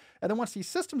your phone. And then once these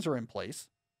systems are in place,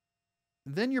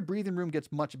 then your breathing room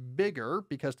gets much bigger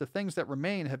because the things that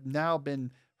remain have now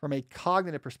been, from a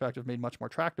cognitive perspective, made much more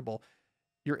tractable.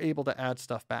 You're able to add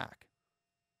stuff back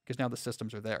because now the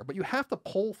systems are there. But you have to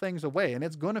pull things away, and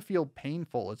it's going to feel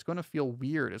painful. It's going to feel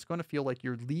weird. It's going to feel like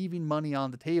you're leaving money on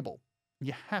the table.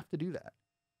 You have to do that.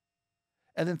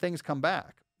 And then things come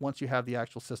back once you have the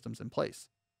actual systems in place.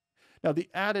 Now, the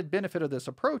added benefit of this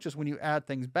approach is when you add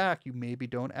things back, you maybe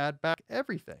don't add back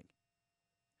everything.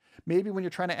 Maybe when you're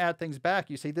trying to add things back,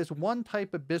 you say this one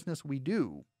type of business we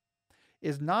do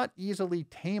is not easily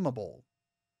tameable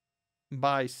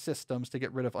by systems to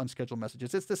get rid of unscheduled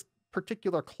messages. It's this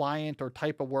particular client or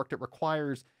type of work that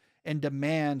requires and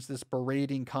demands this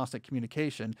berating constant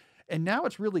communication. And now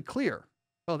it's really clear,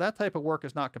 oh, that type of work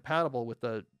is not compatible with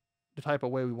the type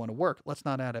of way we want to work. Let's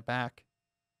not add it back.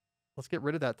 Let's get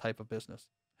rid of that type of business.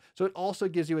 So it also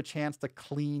gives you a chance to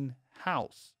clean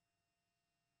house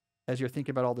as you're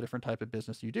thinking about all the different type of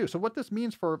business you do. So what this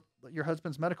means for your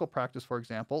husband's medical practice, for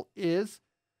example, is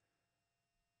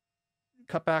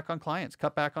cut back on clients,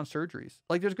 cut back on surgeries.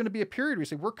 Like there's going to be a period where you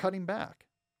say, we're cutting back.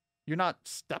 You're not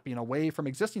stepping away from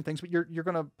existing things, but you're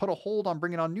going to put a hold on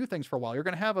bringing on new things for a while. You're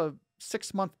going to have a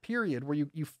 6-month period where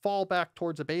you fall back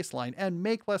towards a baseline and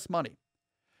make less money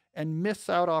and miss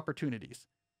out opportunities,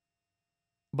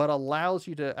 but allows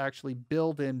you to actually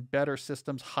build in better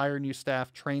systems, hire new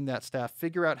staff, train that staff,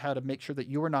 figure out how to make sure that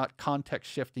you are not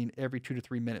context shifting every 2 to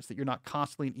 3 minutes, that you're not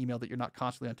constantly in email, that you're not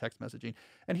constantly on text messaging.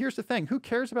 And here's the thing, who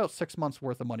cares about 6 months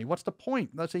worth of money? What's the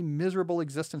point? That's a miserable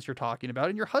existence you're talking about.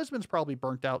 And your husband's probably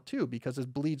burnt out too, because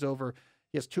it bleeds over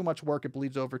He has too much work. It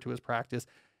bleeds over to his practice.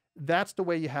 That's the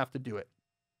way you have to do it.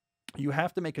 You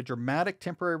have to make a dramatic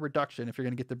temporary reduction if you're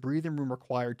going to get the breathing room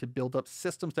required to build up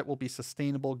systems that will be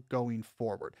sustainable going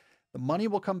forward. The money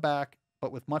will come back,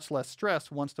 but with much less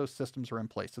stress once those systems are in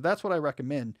place. So that's what I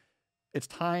recommend. It's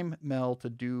time, Mel, to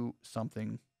do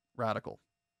something radical.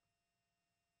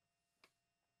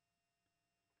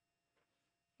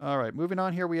 All right, moving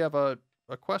on here, we have a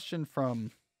question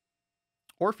from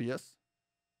Orpheus.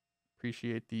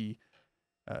 Appreciate the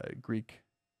Greek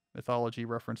mythology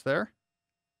reference there.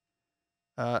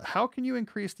 How can you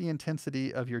increase the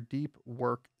intensity of your deep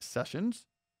work sessions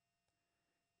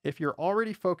if you're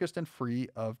already focused and free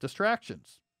of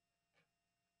distractions?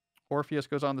 Orpheus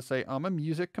goes on to say, I'm a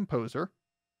music composer.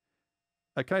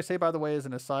 Can I say, by the way, as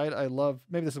an aside, I love,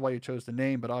 maybe this is why you chose the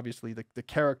name, but obviously the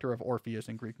character of Orpheus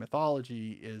in Greek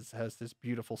mythology has this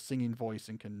beautiful singing voice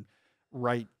and can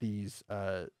write this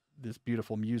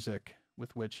beautiful music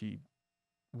with which he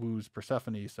woos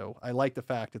Persephone. So I like the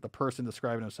fact that the person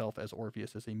describing himself as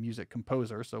Orpheus is a music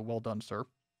composer. So well done, sir.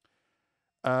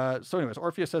 So anyways,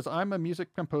 Orpheus says, I'm a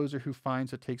music composer who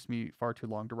finds it takes me far too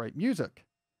long to write music.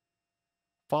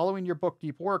 Following your book,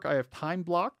 Deep Work, I have time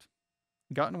blocked,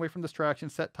 gotten away from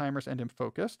distractions, set timers, and am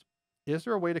focused. Is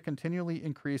there a way to continually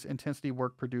increase intensity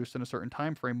work produced in a certain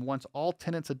time frame once all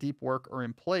tenets of deep work are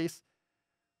in place?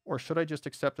 Or should I just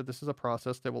accept that this is a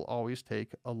process that will always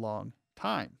take a long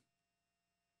time?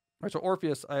 All right, so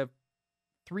Orpheus, I have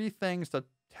 3 things to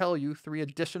tell you, 3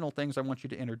 additional things I want you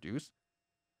to introduce.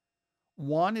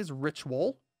 One is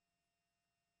ritual.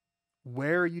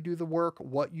 Where you do the work,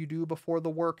 what you do before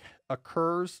the work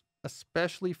occurs,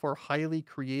 especially for highly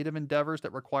creative endeavors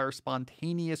that require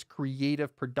spontaneous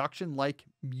creative production like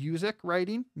music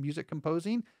writing, music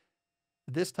composing.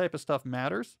 This type of stuff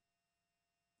matters.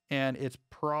 And it's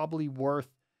probably worth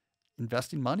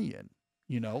investing money in.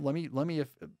 You know, let me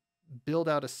build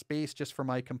out a space just for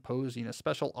my composing, a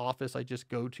special office I just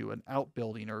go to, an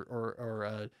outbuilding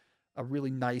or a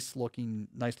really nice looking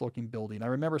building. I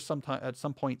remember at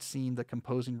some point seeing the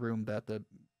composing room that the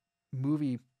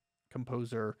movie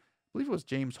composer, I believe it was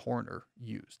James Horner,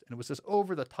 used. And it was this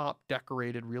over the top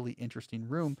decorated, really interesting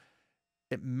room.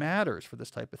 It matters for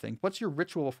this type of thing. What's your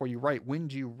ritual before you write? When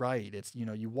do you write? It's,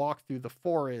 you walk through the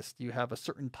forest, you have a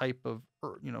certain type of,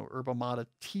 yerba mate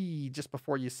tea just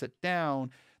before you sit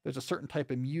down. There's a certain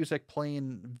type of music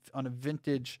playing on a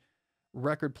vintage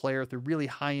record player through really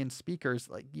high-end speakers.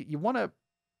 Like you want to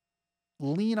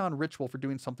lean on ritual for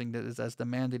doing something that is as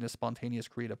demanding as spontaneous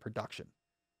creative production.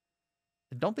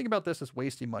 And don't think about this as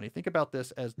wasting money. Think about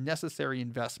this as necessary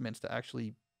investments to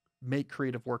actually make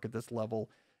creative work at this level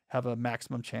have a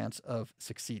maximum chance of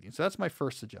succeeding. So that's my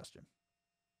first suggestion.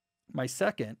 My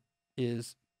second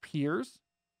is peers,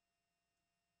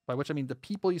 by which I mean the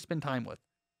people you spend time with.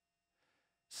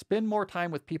 Spend more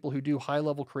time with people who do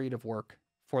high-level creative work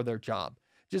for their job.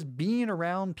 Just being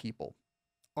around people,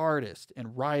 artists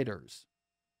and writers,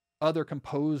 other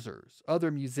composers,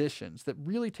 other musicians that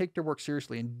really take their work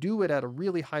seriously and do it at a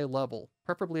really high level,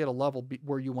 preferably at a level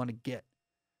where you want to get.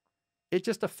 It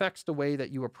just affects the way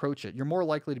that you approach it. You're more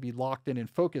likely to be locked in and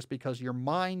focused because your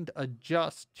mind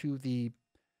adjusts to the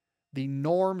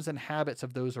norms and habits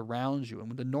of those around you. And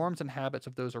when the norms and habits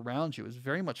of those around you is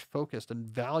very much focused and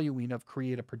valuing of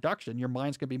creative production, your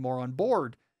mind's going to be more on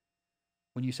board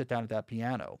when you sit down at that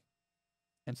piano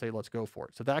and say, let's go for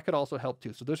it. So that could also help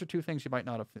too. So those are 2 things you might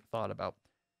not have thought about.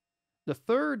 The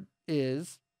third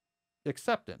is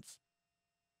acceptance.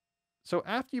 So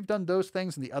after you've done those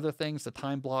things and the other things, the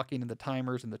time blocking and the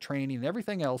timers and the training and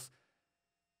everything else,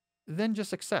 then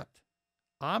just accept.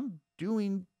 I'm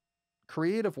doing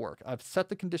creative work. I've set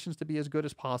the conditions to be as good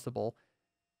as possible.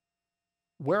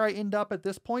 Where I end up at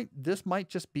this point, this might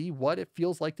just be what it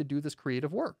feels like to do this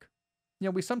creative work.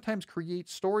 We sometimes create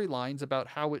storylines about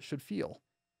how it should feel.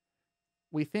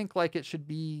 We think like it should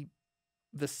be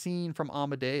the scene from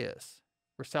Amadeus,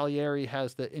 where Salieri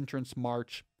has the entrance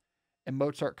march and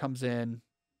Mozart comes in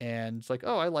and it's like,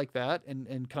 oh, I like that.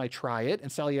 And can I try it?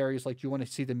 And Salieri is like, do you want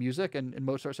to see the music? And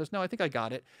Mozart says, no, I think I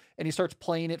got it. And he starts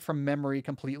playing it from memory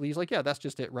completely. He's like, yeah, that's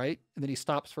just it, right? And then he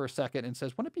stops for a second and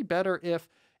says, wouldn't it be better if,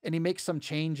 and he makes some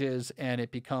changes and it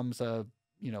becomes a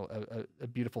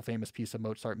beautiful, famous piece of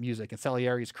Mozart music. And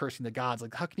Salieri's cursing the gods.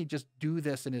 Like, how can he just do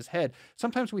this in his head?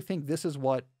 Sometimes we think this is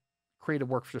what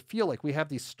creative work should feel like. We have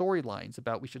these storylines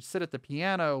about we should sit at the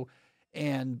piano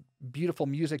and beautiful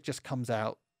music just comes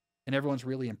out and everyone's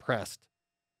really impressed.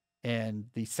 And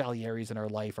the Salieris in our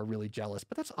life are really jealous,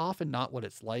 but that's often not what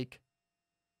it's like.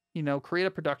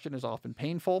 Creative production is often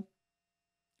painful.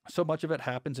 So much of it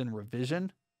happens in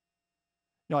revision.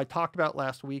 I talked about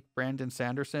last week, Brandon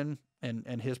Sanderson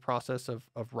and his process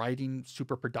of writing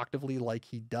super productively like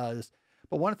he does.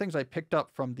 But one of the things I picked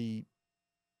up from the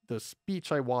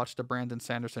speech I watched of Brandon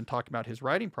Sanderson talking about his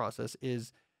writing process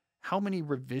is how many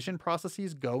revision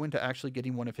processes go into actually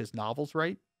getting one of his novels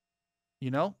right.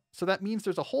 So that means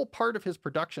there's a whole part of his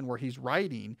production where he's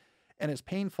writing and it's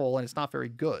painful and it's not very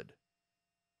good.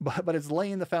 But it's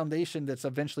laying the foundation that's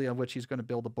eventually on which he's going to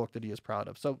build a book that he is proud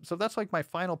of. So that's like my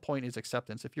final point is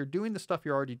acceptance. If you're doing the stuff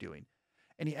you're already doing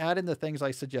and you add in the things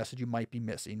I suggested you might be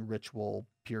missing, ritual,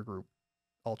 peer group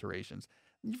alterations,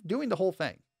 you're doing the whole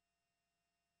thing.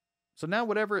 So now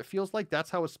whatever it feels like,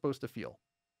 that's how it's supposed to feel.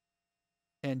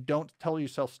 And don't tell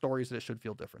yourself stories that it should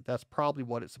feel different. That's probably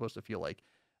what it's supposed to feel like.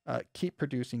 Keep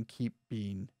producing, keep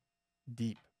being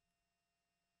deep.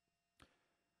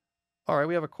 All right,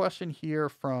 we have a question here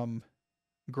from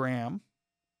Graham.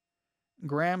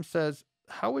 Graham says,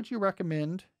 how would you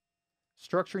recommend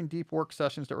structuring deep work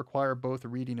sessions that require both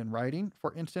reading and writing?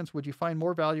 For instance, would you find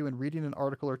more value in reading an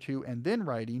article or two and then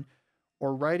writing,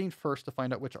 or writing first to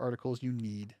find out which articles you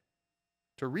need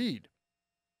to read?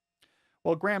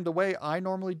 Well, Graham, the way I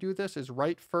normally do this is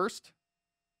write first,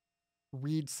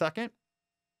 read second.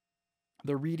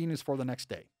 The reading is for the next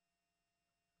day.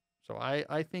 So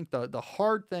I think the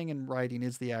hard thing in writing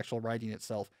is the actual writing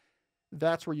itself.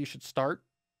 That's where you should start.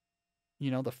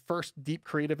 The first deep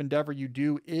creative endeavor you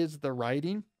do is the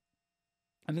writing.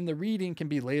 And then the reading can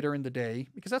be later in the day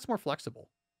because that's more flexible.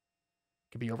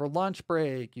 It can be over lunch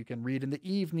break. You can read in the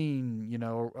evening.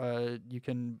 You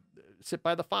can sit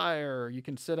by the fire. You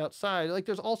can sit outside. Like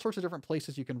there's all sorts of different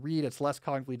places you can read. It's less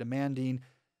cognitively demanding.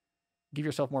 Give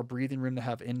yourself more breathing room to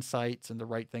have insights and to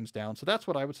write things down. So that's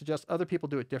what I would suggest. Other people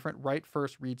do it different. Write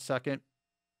first, read second.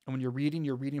 And when you're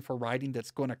reading for writing that's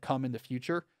going to come in the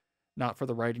future, not for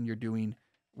the writing you're doing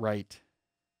right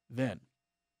then.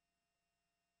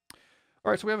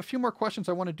 All right, so we have a few more questions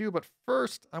I want to do, but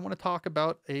first I want to talk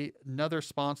about another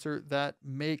sponsor that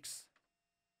makes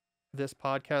this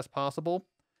podcast possible,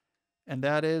 and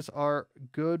that is our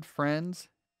good friends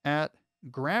at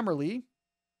Grammarly.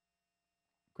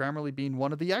 Grammarly being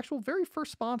one of the actual very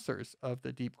first sponsors of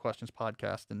the Deep Questions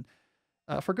podcast, and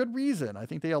for good reason. I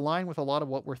think they align with a lot of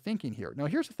what we're thinking here. Now,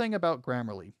 here's the thing about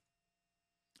Grammarly.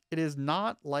 It is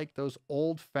not like those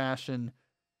old-fashioned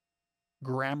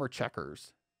grammar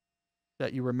checkers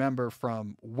that you remember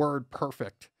from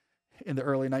WordPerfect in the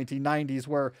early 1990s,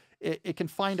 where it can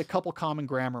find a couple common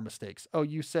grammar mistakes. Oh,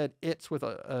 you said it's with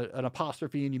an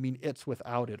apostrophe and you mean it's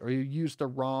without it, or you used the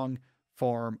wrong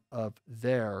form of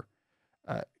there.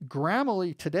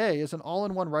 Grammarly today is an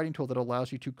all-in-one writing tool that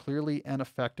allows you to clearly and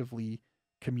effectively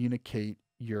communicate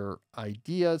your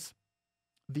ideas.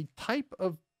 The type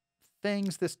of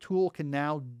things this tool can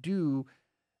now do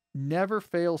never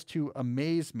fails to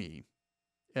amaze me.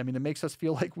 I mean, it makes us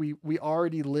feel like we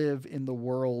already live in the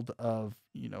world of,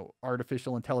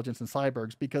 artificial intelligence and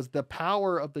cyborgs, because the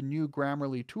power of the new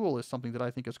Grammarly tool is something that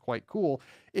I think is quite cool.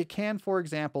 It can, for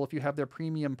example, if you have their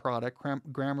premium product,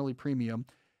 Grammarly Premium,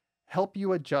 help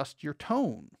you adjust your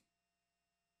tone.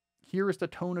 Here is the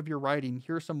tone of your writing.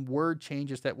 Here are some word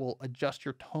changes that will adjust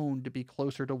your tone to be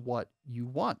closer to what you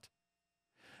want.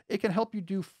 It can help you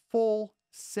do full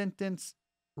sentence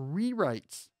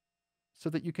rewrites so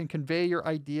that you can convey your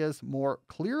ideas more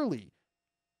clearly.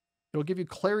 It'll give you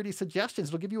clarity suggestions.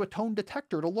 It'll give you a tone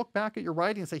detector. It'll look back at your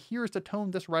writing and say, here's the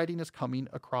tone this writing is coming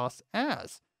across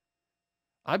as.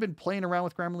 I've been playing around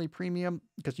with Grammarly Premium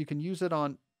because you can use it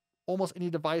on almost any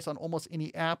device, on almost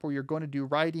any app where you're going to do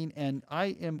writing. And I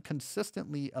am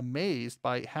consistently amazed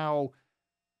by how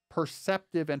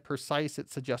perceptive and precise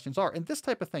its suggestions are. And this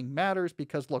type of thing matters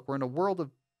because, look, we're in a world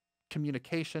of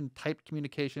communication, typed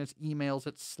communication. It's emails,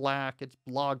 it's Slack, it's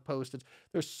blog posts.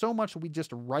 There's so much we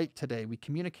just write today. We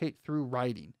communicate through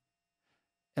writing.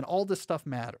 And all this stuff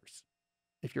matters.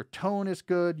 If your tone is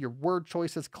good, your word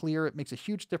choice is clear, it makes a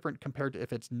huge difference compared to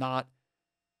if it's not.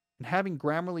 And having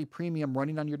Grammarly Premium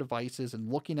running on your devices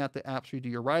and looking at the apps you do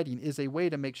your writing is a way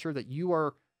to make sure that you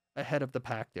are ahead of the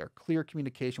pack there. Clear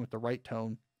communication with the right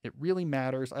tone. It really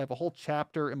matters. I have a whole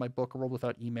chapter in my book, A World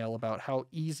Without Email, about how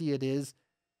easy it is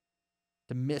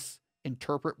to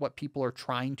misinterpret what people are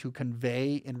trying to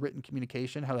convey in written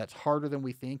communication, how that's harder than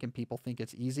we think and people think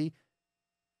it's easy.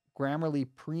 Grammarly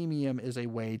Premium is a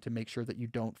way to make sure that you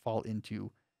don't fall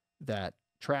into that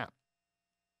trap.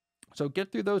 So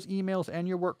get through those emails and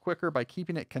your work quicker by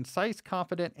keeping it concise,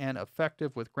 confident, and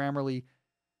effective with Grammarly.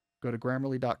 Go to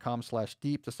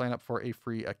grammarly.com/deep to sign up for a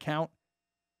free account.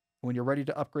 When you're ready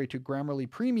to upgrade to Grammarly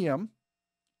Premium,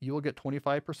 you will get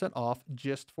 25% off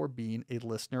just for being a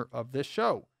listener of this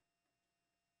show.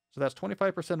 So that's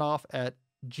 25% off at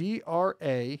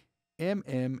grammarly.com/deep.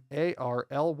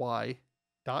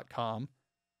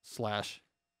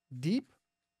 MMARLY.com/deep.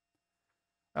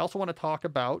 I also want to talk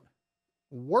about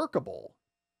Workable,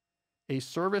 a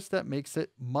service that makes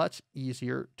it much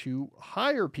easier to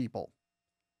hire people.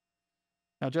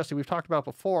 Now, Jesse, we've talked about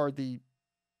before the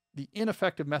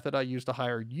ineffective method I used to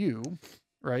hire you,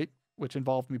 right? Which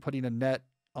involved me putting a net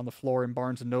on the floor in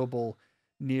Barnes & Noble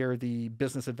near the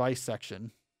business advice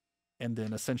section and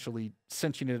then essentially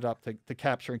cinching it up to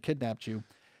capture and kidnap you.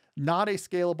 Not a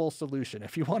scalable solution.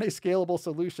 If you want a scalable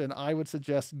solution, I would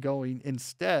suggest going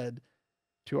instead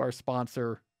to our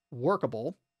sponsor,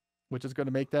 Workable, which is going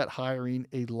to make that hiring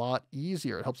a lot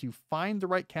easier. It helps you find the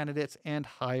right candidates and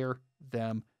hire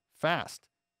them fast.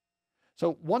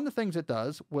 So one of the things it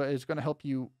does is going to help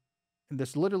you, and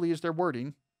this literally is their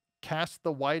wording, cast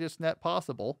the widest net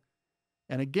possible.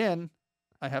 And again,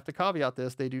 I have to caveat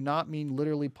this. They do not mean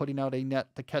literally putting out a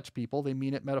net to catch people. They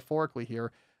mean it metaphorically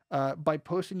here. By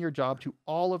posting your job to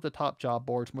all of the top job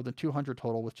boards, more than 200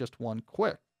 total, with just one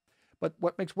click. But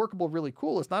what makes Workable really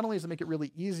cool is not only does it make it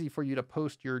really easy for you to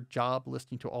post your job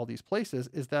listing to all these places,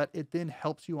 is that it then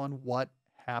helps you on what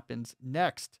happens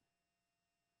next.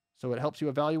 So it helps you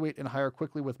evaluate and hire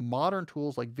quickly with modern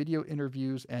tools like video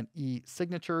interviews and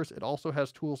e-signatures. It also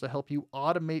has tools to help you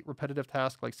automate repetitive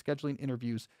tasks like scheduling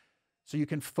interviews, so you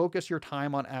can focus your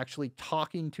time on actually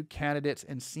talking to candidates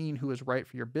and seeing who is right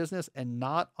for your business, and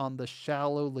not on the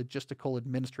shallow logistical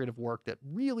administrative work that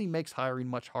really makes hiring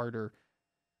much harder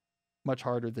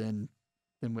than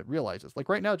it realizes. Like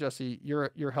right now, Jesse,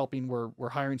 you're helping. We're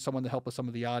hiring someone to help with some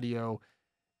of the audio.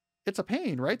 It's a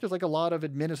pain, right? There's like a lot of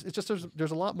it's just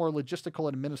there's a lot more logistical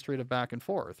and administrative back and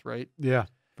forth, right? Yeah,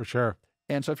 for sure.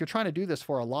 And so if you're trying to do this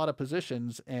for a lot of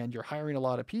positions and you're hiring a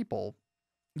lot of people,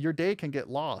 your day can get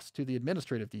lost to the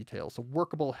administrative details. So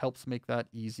Workable helps make that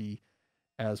easy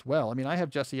as well. I mean, I have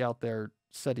Jesse out there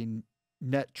setting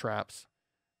net traps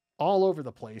all over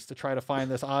the place to try to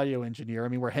find this audio engineer. I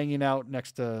mean, we're hanging out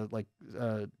next to like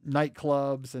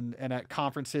nightclubs and at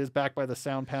conferences back by the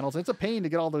sound panels. It's a pain to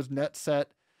get all those nets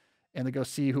set and to go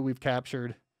see who we've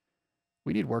captured.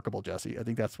 We need Workable, Jesse. I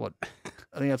think that's what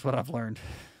I've learned.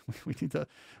 We need to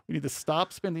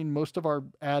stop spending most of our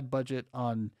ad budget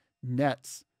on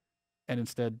nets and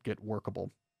instead get Workable.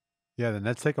 Yeah, the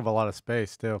nets take up a lot of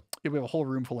space too. Yeah, we have a whole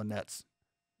room full of nets.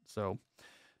 So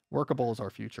Workable is our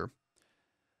future.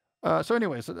 So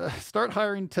anyways, start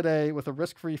hiring today with a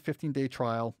risk-free 15-day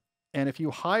trial. And if you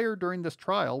hire during this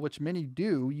trial, which many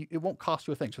do, it won't cost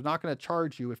you a thing. So they're not going to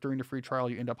charge you if during the free trial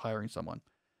you end up hiring someone.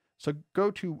 So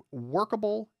go to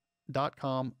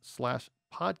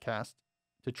workable.com/podcast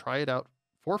to try it out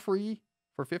for free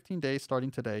for 15 days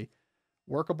starting today.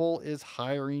 Workable is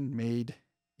hiring made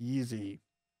easy.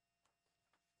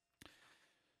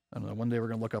 I don't know. One day we're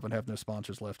going to look up and have no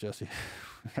sponsors left, Jesse.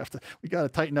 We got to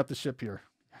tighten up the ship here.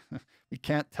 We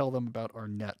can't tell them about our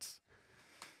nets.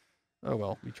 Oh,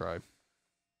 well, we try. Right,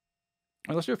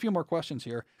 let's do a few more questions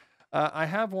here. I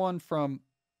have one from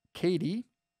Katie.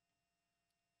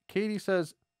 Katie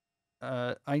says,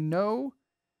 I know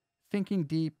thinking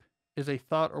deep is a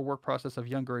thought or work process of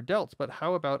younger adults, but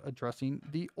how about addressing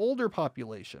the older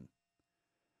population?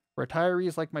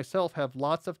 Retirees like myself have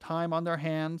lots of time on their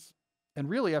hands, and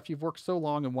really, after you've worked so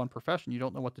long in one profession, you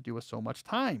don't know what to do with so much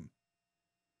time.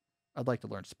 I'd like to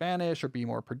learn Spanish or be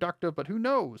more productive, but who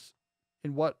knows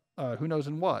in what,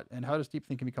 and how does deep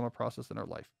thinking become a process in our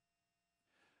life?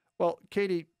 Well,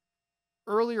 Katie,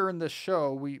 earlier in this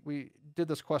show, we did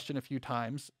this question a few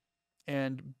times,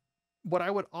 and what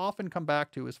I would often come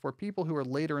back to is for people who are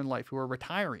later in life, who are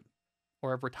retiring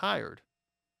or have retired,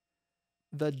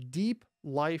 the deep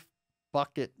life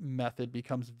bucket method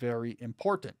becomes very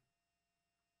important.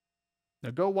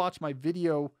 Now go watch my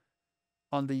video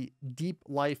on the deep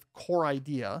life core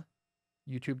idea,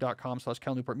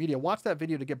 youtube.com/Cal Newport Media. Watch that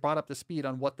video to get brought up to speed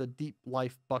on what the deep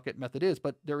life bucket method is.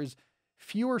 But there is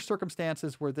fewer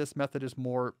circumstances where this method is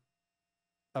more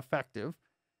effective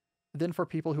than for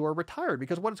people who are retired,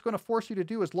 because what it's going to force you to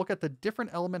do is look at the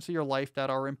different elements of your life that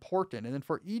are important. And then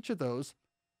for each of those,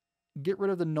 get rid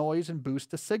of the noise and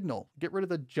boost the signal. Get rid of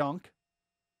the junk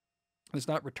that's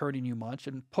not returning you much,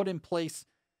 and put in place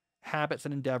habits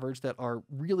and endeavors that are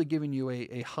really giving you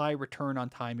a high return on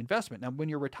time investment. Now, when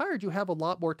you're retired, you have a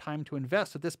lot more time to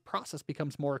invest, so this process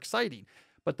becomes more exciting.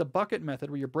 But the bucket method,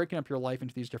 where you're breaking up your life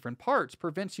into these different parts,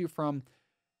 prevents you from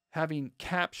having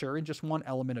capture in just one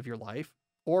element of your life,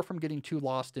 or from getting too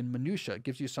lost in minutia. It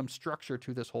gives you some structure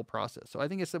to this whole process. So I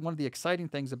think it's one of the exciting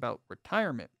things about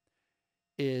retirement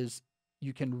is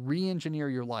you can re-engineer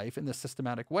your life in this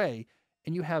systematic way,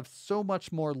 and you have so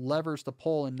much more levers to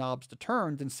pull and knobs to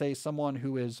turn than, say, someone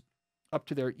who is up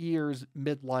to their ears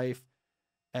midlife,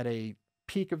 at a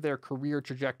peak of their career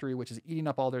trajectory, which is eating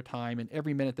up all their time, and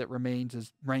every minute that remains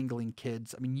is wrangling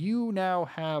kids. I mean, you now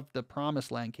have the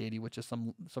promised land, Katie, which is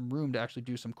some room to actually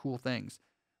do some cool things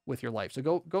with your life. So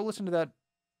go listen to that,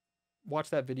 watch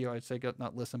that video. I'd say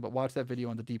not listen, but watch that video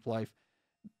on the deep life.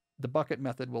 The bucket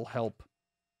method will help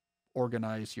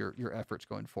organize your efforts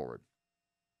going forward.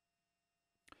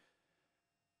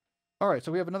 All right,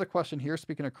 so we have another question here.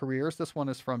 Speaking of careers, this one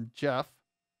is from Jeff.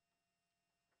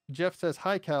 Jeff says,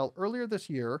 "Hi, Cal. Earlier this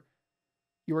year,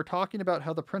 you were talking about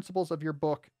how the principles of your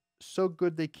book, So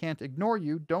Good They Can't Ignore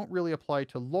You, don't really apply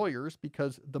to lawyers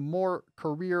because the more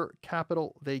career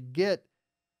capital they get,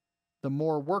 the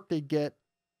more work they get,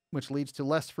 which leads to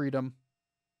less freedom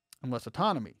and less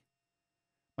autonomy.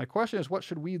 My question is, what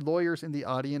should we lawyers in the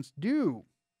audience do?"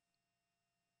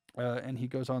 And he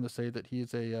goes on to say that he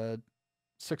is a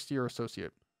sixth-year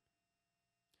associate.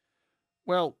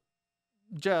 Well,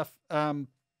 Jeff,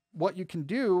 what you can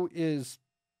do is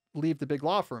leave the big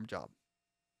law firm job.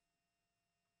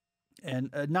 And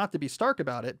not to be stark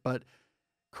about it, but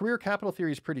career capital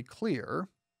theory is pretty clear.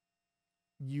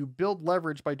 You build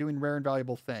leverage by doing rare and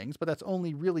valuable things, but that's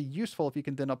only really useful if you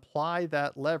can then apply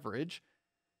that leverage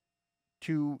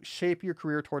to shape your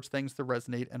career towards things that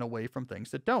resonate and away from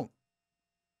things that don't.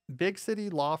 Big city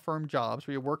law firm jobs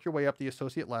where you work your way up the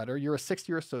associate ladder. You're a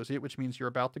sixth-year associate, which means you're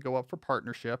about to go up for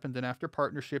partnership. And then after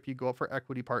partnership, you go up for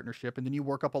equity partnership. And then you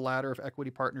work up a ladder of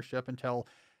equity partnership until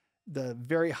the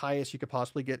very highest you could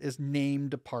possibly get is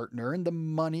named partner. And the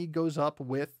money goes up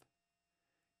with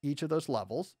each of those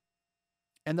levels.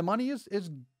 And the money is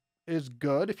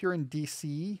good if you're in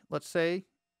DC, let's say,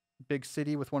 big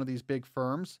city with one of these big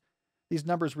firms. These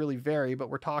numbers really vary, but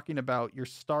we're talking about you're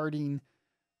starting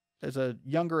as a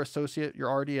younger associate, you're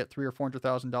already at $300,000 or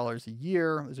 $400,000 a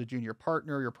year. As a junior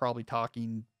partner, you're probably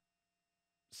talking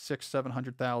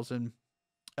 $600,000-700,000.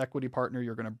 Equity partner,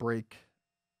 you're going to break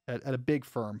at a big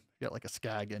firm, you got like a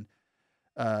Skagen,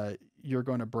 you're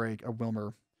going to break a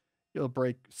Wilmer, you'll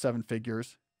break 7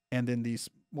 figures. And then these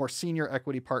more senior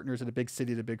equity partners at a big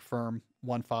city, at a big firm,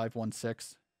 1.5,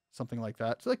 1.6, something like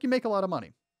that. So like you make a lot of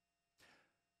money,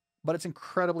 but it's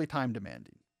incredibly time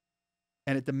demanding.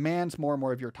 And it demands more and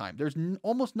more of your time. There's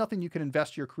almost nothing you can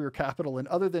invest your career capital in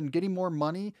other than getting more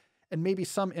money and maybe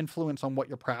some influence on what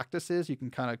your practice is. You can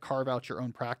kind of carve out your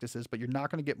own practices, but you're not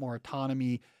going to get more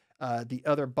autonomy. The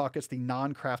other buckets, the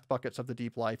non-craft buckets of the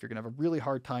deep life, you're going to have a really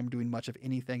hard time doing much of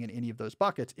anything in any of those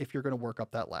buckets if you're going to work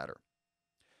up that ladder.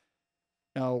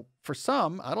 Now, for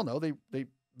some, I don't know, they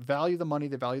value the money,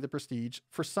 they value the prestige.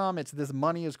 For some, it's this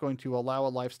money is going to allow a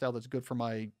lifestyle that's good for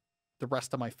the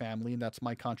rest of my family, and that's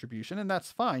my contribution, and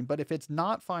that's fine. But if it's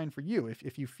not fine for you,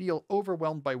 if you feel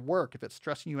overwhelmed by work, if it's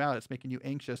stressing you out, it's making you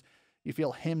anxious, you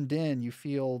feel hemmed in, you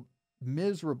feel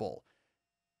miserable,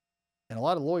 and a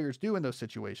lot of lawyers do in those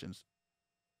situations,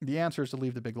 the answer is to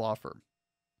leave the big law firm.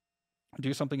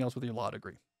 Do something else with your law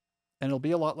degree. And it'll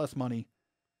be a lot less money,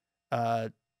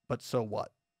 but so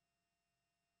what?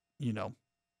 You know,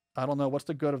 I don't know, what's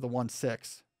the good of the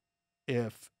 1.6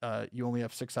 if you only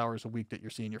have 6 hours a week that you're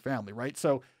seeing your family, right?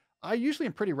 So I usually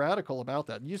am pretty radical about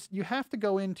that. You have to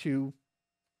go into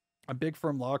a big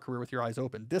firm law career with your eyes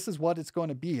open. This is what it's going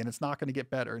to be, and it's not going to get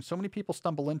better. And so many people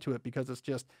stumble into it because it's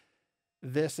just,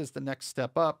 this is the next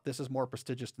step up. This is more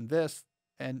prestigious than this.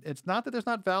 And it's not that there's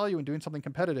not value in doing something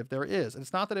competitive. There is. And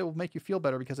it's not that it will make you feel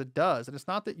better, because it does. And it's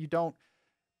not that you don't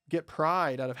get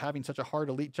pride out of having such a hard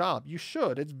elite job. You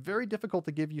should. It's very difficult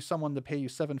to give you someone to pay you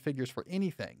 7 figures for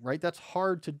anything, right? That's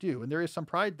hard to do. And there is some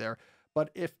pride there.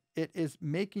 But if it is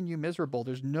making you miserable,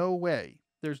 there's no way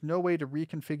to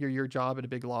reconfigure your job at a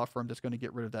big law firm that's going to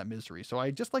get rid of that misery. So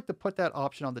I just like to put that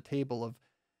option on the table of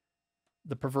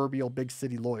the proverbial big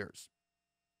city lawyers.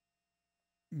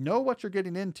 Know what you're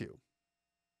getting into.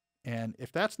 And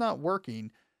if that's not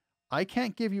working, I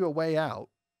can't give you a way out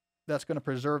that's going to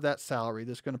preserve that salary,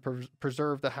 that's going to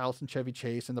preserve the house in Chevy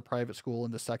Chase and the private school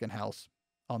and the second house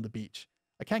on the beach.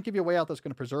 I can't give you a way out that's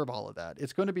going to preserve all of that.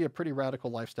 It's going to be a pretty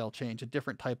radical lifestyle change, a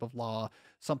different type of law,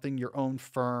 something your own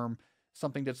firm,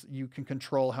 something that's you can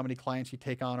control how many clients you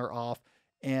take on or off.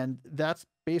 And that's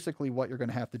basically what you're going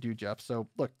to have to do, Jeff. So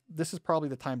look, this is probably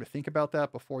the time to think about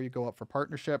that before you go up for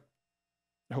partnership.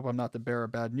 I hope I'm not the bearer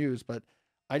of bad news, but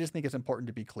I just think it's important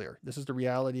to be clear. This is the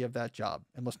reality of that job,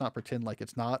 and let's not pretend like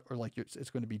it's not, or like it's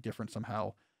going to be different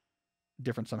somehow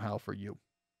for you.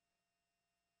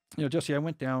 You know, Jesse, I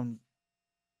went down,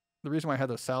 the reason why I had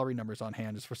those salary numbers on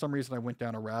hand is for some reason I went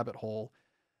down a rabbit hole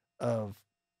of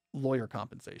lawyer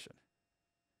compensation,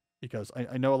 because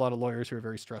I know a lot of lawyers who are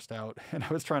very stressed out, and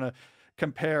I was trying to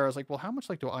compare. I was like, well, how much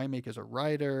do I make as a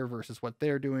writer versus what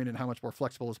they're doing, and how much more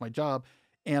flexible is my job?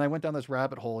 And I went down this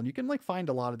rabbit hole, and you can like find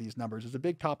a lot of these numbers. It's a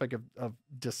big topic of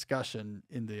discussion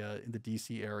in the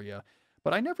DC area,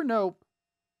 but I never know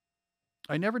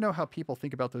how people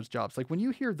think about those jobs. Like when you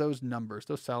hear those numbers,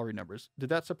 those salary numbers, did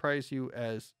that surprise you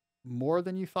as more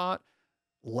than you thought,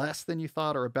 less than you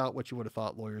thought, or about what you would have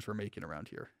thought lawyers were making around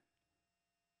here?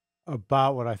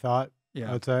 About what I thought,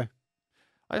 Yeah. I'd say.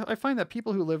 I find that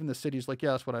people who live in the cities, like,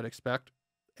 yeah, that's what I'd expect.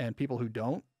 And people who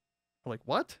don't are like,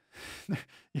 what?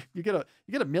 you get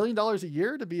 $1 million a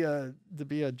year to be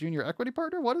a junior equity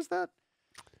partner? What is that?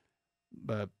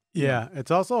 But Yeah,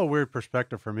 it's also a weird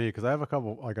perspective for me because I have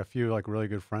a few like really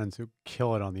good friends who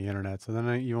kill it on the internet. So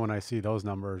then even when I see those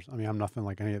numbers, I mean, I'm nothing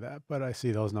like any of that, but I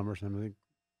see those numbers and I'm like,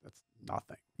 that's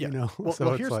nothing, yeah. you know? Well, So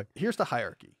well, it's here's the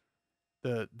hierarchy,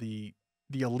 the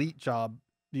elite job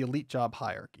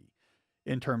hierarchy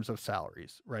in terms of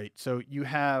salaries, right? So you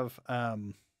have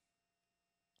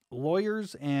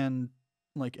lawyers and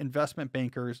like investment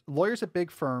bankers, lawyers at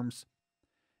big firms,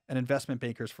 and investment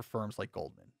bankers for firms like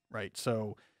Goldman, right?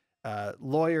 So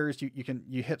lawyers,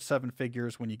 you hit 7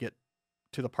 figures when you get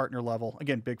to the partner level.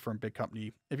 Again, big firm, big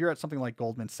company. If you're at something like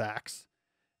Goldman Sachs,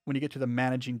 when you get to the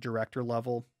managing director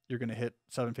level, you're going to hit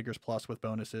 7 figures plus with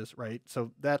bonuses, right?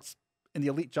 So that's in the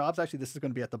elite jobs. Actually, this is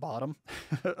going to be at the bottom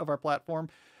of our platform.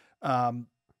 Then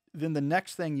the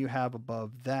next thing you have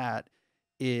above that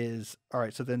is, all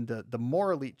right, so then the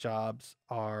more elite jobs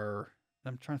are,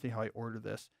 I'm trying to think how I order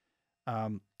this.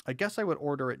 I guess I would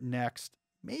order it next,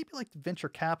 maybe like the venture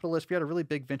capitalist. If you had a really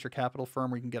big venture capital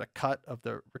firm where you can get a cut of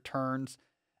the returns,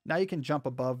 now you can jump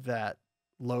above that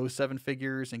low 7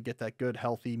 figures and get that good,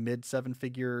 healthy mid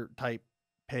 7-figure type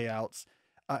payouts.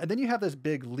 And then you have this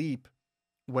big leap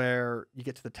where you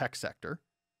get to the tech sector,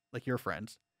 like your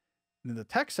friends. And in the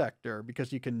tech sector,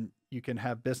 because you can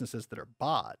have businesses that are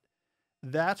bought,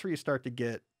 that's where you start to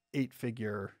get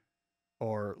 8-figure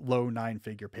or low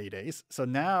 9-figure paydays. So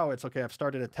now it's okay. I've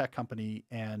started a tech company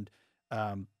and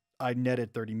I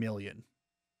netted 30 million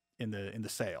in the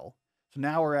sale. So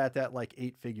now we're at that like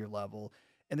 8-figure level.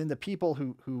 And then the people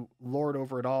who lord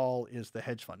over it all is the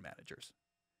hedge fund managers.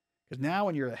 Because now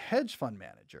when you're a hedge fund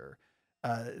manager,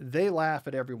 they laugh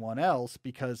at everyone else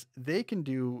because they can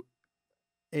do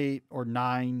 8 or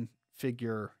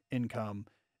 9-figure income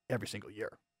every single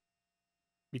year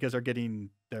because they're getting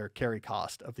their carry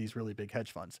cost of these really big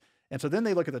hedge funds. And so then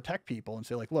they look at the tech people and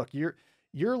say like, look,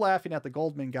 you're laughing at the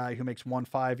Goldman guy who makes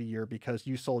 1.5 a year because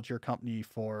you sold your company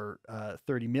for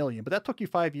 30 million, but that took you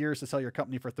 5 years to sell your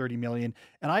company for 30 million.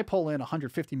 And I pull in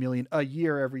 150 million a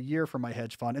year every year for my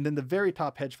hedge fund. And then the very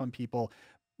top hedge fund people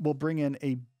will bring in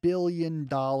 $1 billion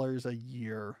a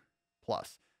year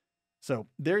plus. So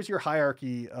there's your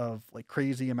hierarchy of like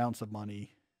crazy amounts of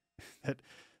money that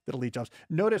elite jobs.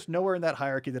 Notice nowhere in that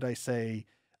hierarchy did I say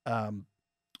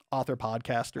author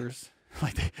podcasters.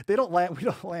 Like they don't land.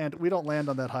 We don't land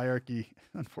on that hierarchy.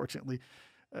 Unfortunately,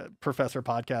 professor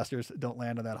podcasters don't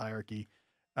land on that hierarchy.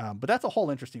 But that's a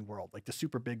whole interesting world, like the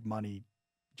super big money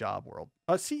job world.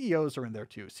 CEOs are in there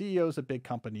too. CEOs of big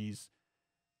companies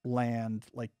land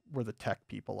like where the tech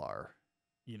people are.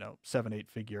 7-8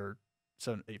 figure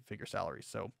salaries.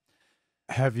 So,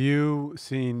 have you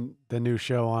seen the new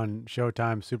show on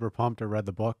Showtime, Super Pumped, or read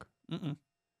the book? Mm-mm.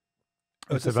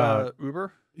 It's about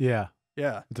Uber. Yeah.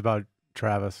 Yeah. It's about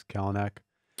Travis Kalanick.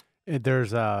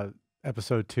 There's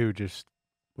episode 2 just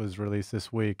was released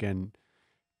this week, and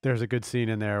there's a good scene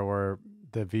in there where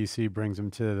the VC brings him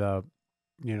to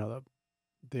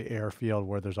the airfield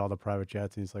where there's all the private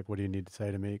jets, and he's like, "What do you need to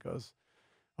say to me?" He goes,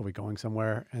 "Are we going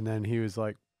somewhere?" And then he was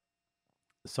like,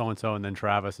 "So and so," and then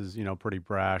Travis is pretty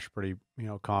brash, pretty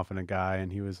confident guy,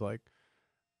 and he was like,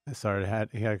 he had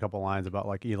a couple lines about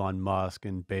like Elon Musk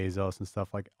and Bezos and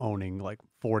stuff, like owning like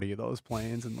 40 of those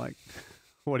planes, and like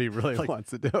what he really Like, wants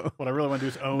to do. What I really want to do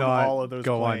is own all of those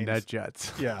go planes. on net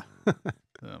jets. Yeah. Oh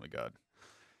my God.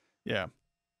 Yeah.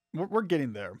 We're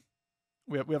getting there.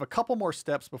 We have a couple more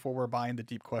steps before we're buying the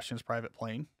Deep Questions private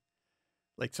plane.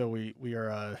 Like, so we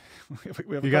are, we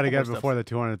have You got to get it before the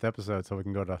 200th episode so we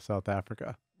can go to South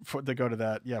Africa. To go to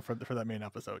that. Yeah. For that main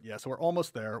episode. Yeah. So we're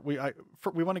almost there. We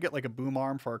want to get like a boom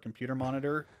arm for our computer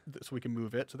monitor so we can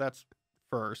move it. So that's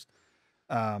first.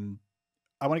 I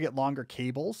want to get longer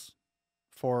cables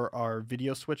for our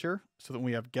video switcher so that when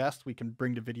we have guests, we can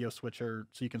bring the video switcher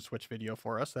so you can switch video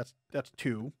for us. That's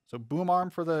 2. So boom arm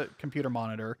for the computer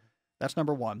monitor. That's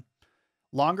number 1.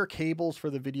 Longer cables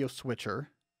for the video switcher.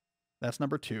 That's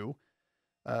number 2.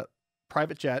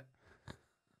 Private jet.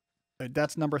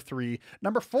 That's number 3.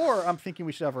 Number 4, I'm thinking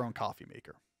we should have our own coffee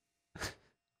maker.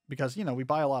 Because, we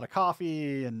buy a lot of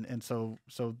coffee and so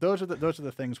those are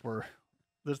the things we're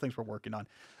working on.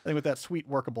 I think with that sweet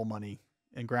Workable money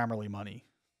and Grammarly money,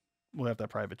 We'll have that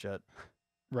private jet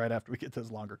right after we get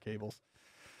those longer cables.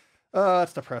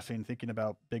 It's depressing thinking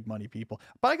about big money people.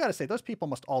 But I got to say, those people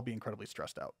must all be incredibly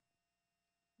stressed out.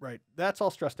 Right. That's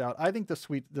all stressed out. I think the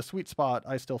sweet spot,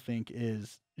 I still think,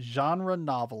 is genre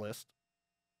novelist.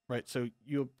 Right. So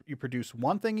you produce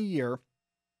one thing a year,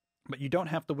 but you don't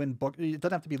have to win book. It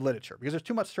doesn't have to be literature, because there's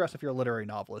too much stress if you're a literary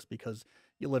novelist, because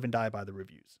you live and die by the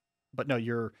reviews. But no,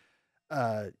 you're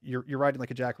writing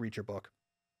like a Jack Reacher book.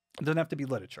 It doesn't have to be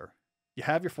literature. You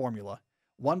have your formula,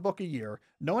 one book a year.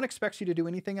 No one expects you to do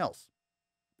anything else.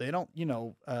 They don't,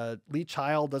 Lee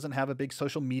Child doesn't have a big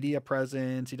social media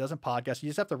presence. He doesn't podcast. You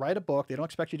just have to write a book. They don't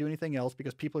expect you to do anything else,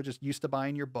 because people are just used to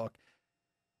buying your book.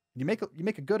 You make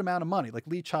a good amount of money. Like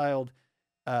Lee Child,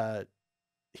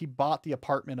 he bought the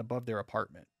apartment above their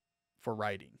apartment for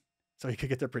writing, so he could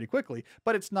get there pretty quickly.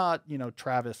 But it's not,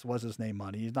 Travis was his name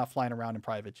money. He's not flying around in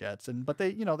private jets. But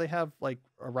they, they have like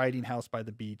a writing house by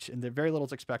the beach, and very little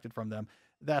is expected from them.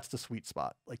 That's the sweet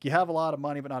spot. Like, you have a lot of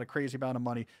money, but not a crazy amount of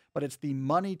money, but it's the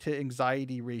money to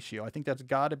anxiety ratio. I think that's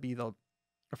got to be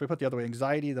if we put the other way,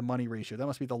 anxiety to money ratio, that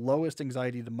must be the lowest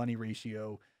anxiety to money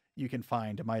ratio you can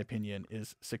find, in my opinion,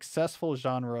 is successful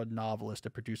genre novelist that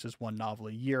produces one novel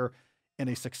a year in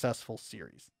a successful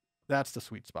series. That's the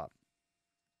sweet spot.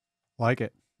 Like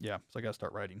it. Yeah. So I got to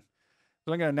start writing.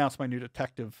 So I'm going to announce my new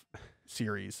detective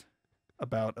series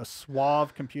about a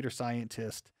suave computer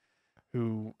scientist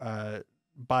who,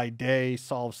 by day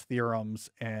solves theorems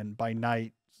and by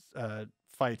night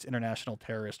fights international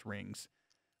terrorist rings,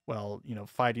 while,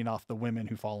 fighting off the women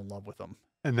who fall in love with them.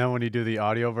 And then when you do the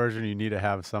audio version, you need to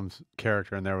have some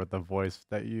character in there with the voice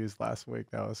that you used last week.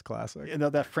 That was classic.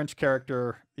 That French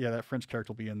character, that French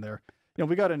character will be in there.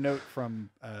 We got a note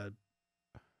from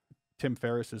Tim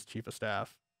Ferriss's chief of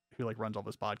staff, who runs all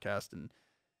this podcast, and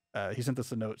he sent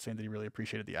us a note saying that he really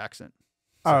appreciated the accent.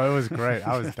 So, oh, it was great.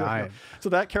 I was dying. So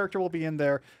that character will be in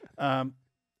there. And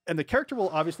the character will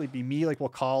obviously be me. We'll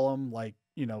call him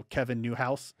Kevin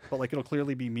Newhouse, but it'll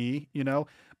clearly be me,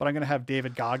 but I'm going to have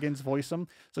David Goggins voice him.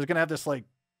 So he's going to have this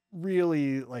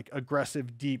really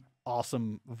aggressive, deep,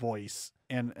 awesome voice.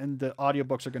 And the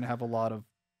audiobooks are going to have a lot of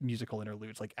musical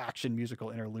interludes, action musical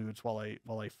interludes while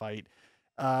I fight.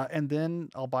 And then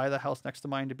I'll buy the house next to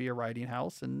mine to be a writing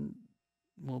house. And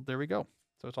well, there we go.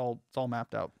 So it's all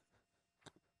mapped out.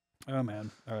 Oh man.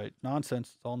 All right.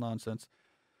 Nonsense. It's all nonsense.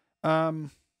 All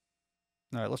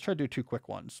right. Let's try to do 2 quick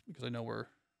ones, because I know we're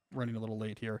running a little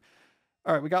late here.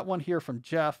 All right. We got one here from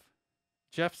Jeff.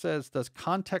 Jeff says, does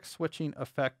context switching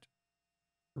affect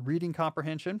reading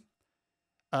comprehension?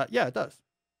 Yeah, it does.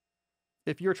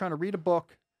 If you're trying to read a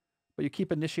book, but you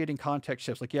keep initiating context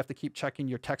shifts, you have to keep checking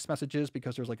your text messages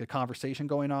because there's a conversation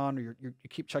going on, or you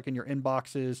keep checking your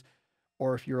inboxes,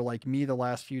 or if you're like me the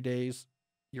last few days,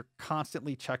 you're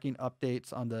constantly checking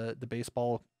updates on the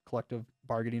baseball collective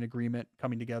bargaining agreement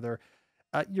coming together.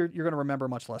 You're going to remember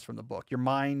much less from the book. Your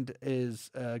mind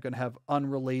is going to have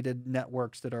unrelated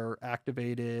networks that are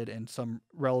activated and some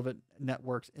relevant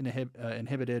networks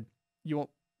inhibited. You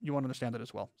won't understand that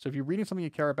as well. So if you're reading something you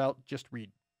care about, just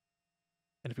read.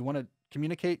 And if you want to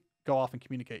communicate, go off and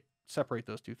communicate. Separate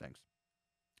those two things.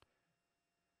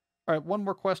 All right, one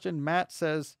more question. Matt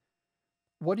says,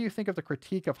 what do you think of the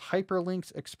critique of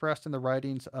hyperlinks expressed in the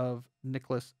writings of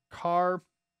Nicholas Carr?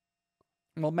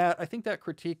 Well, Matt, I think that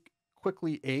critique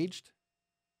quickly aged.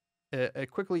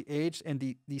 It quickly aged, and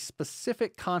the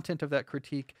specific content of that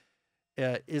critique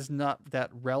is not that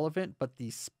relevant, but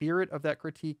the spirit of that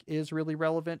critique is really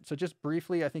relevant. So just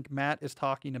briefly, I think Matt is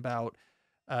talking about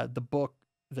the book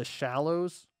The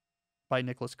Shallows by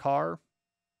Nicholas Carr,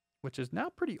 which is now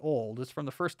pretty old. It's from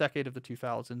the first decade of the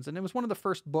 2000s, and it was one of the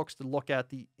first books to look at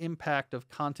the impact of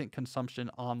content consumption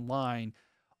online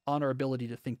on our ability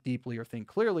to think deeply or think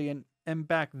clearly. And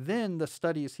back then, the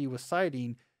studies he was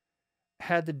citing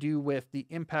had to do with the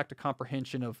impact of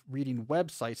comprehension of reading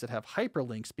websites that have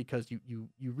hyperlinks, because you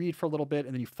read for a little bit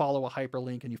and then you follow a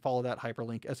hyperlink and you follow that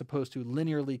hyperlink, as opposed to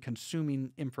linearly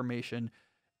consuming information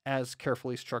as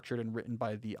carefully structured and written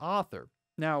by the author.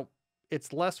 Now,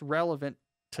 it's less relevant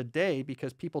today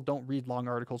because people don't read long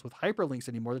articles with hyperlinks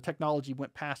anymore. The technology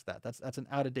went past that. That's an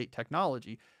out-of-date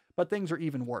technology, but things are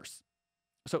even worse.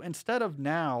 So instead of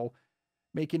now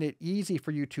making it easy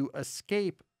for you to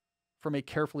escape from a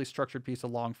carefully structured piece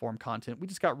of long-form content, we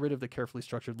just got rid of the carefully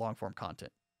structured long-form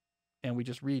content. And we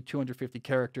just read 250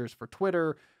 characters for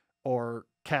Twitter, or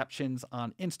captions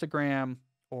on Instagram,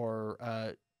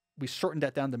 or we shortened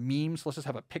that down to memes. Let's just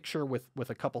have a picture with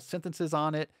a couple sentences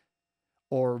on it,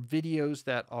 or videos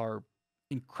that are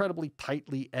incredibly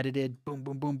tightly edited, boom,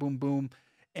 boom, boom, boom, boom.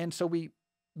 And so we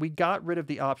we got rid of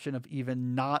the option of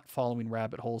even not following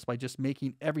rabbit holes by just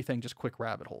making everything just quick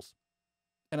rabbit holes.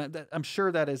 And I'm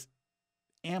sure that is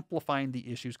amplifying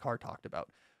the issues Carr talked about.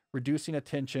 Reducing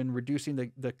attention,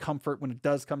 reducing the comfort when it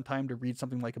does come time to read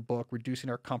something like a book, reducing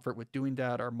our comfort with doing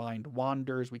that. Our mind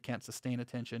wanders. We can't sustain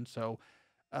attention. So,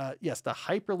 yes, the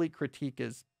hyperlink critique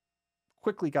is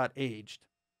quickly got aged,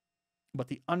 but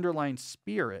the underlying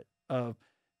spirit of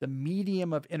the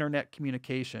medium of internet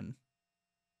communication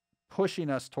pushing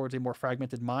us towards a more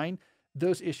fragmented mind,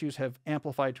 those issues have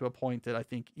amplified to a point that I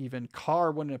think even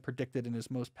Carr wouldn't have predicted in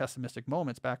his most pessimistic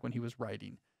moments back when he was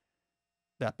writing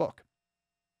that book.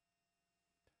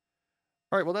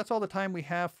 All right, well, that's all the time we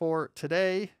have for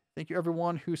today. Thank you,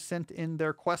 everyone who sent in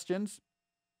their questions.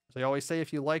 As I always say,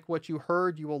 if you like what you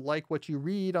heard, you will like what you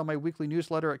read on my weekly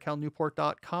newsletter at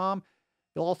calnewport.com.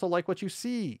 You'll also like what you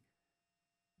see.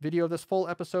 Video of this full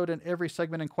episode and every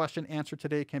segment and question answered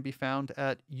today can be found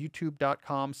at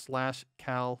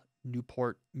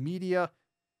youtube.com/calnewportmedia.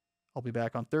 I'll be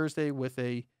back on Thursday with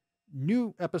a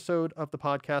new episode of the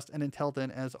podcast. And until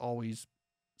then, as always,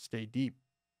 stay deep.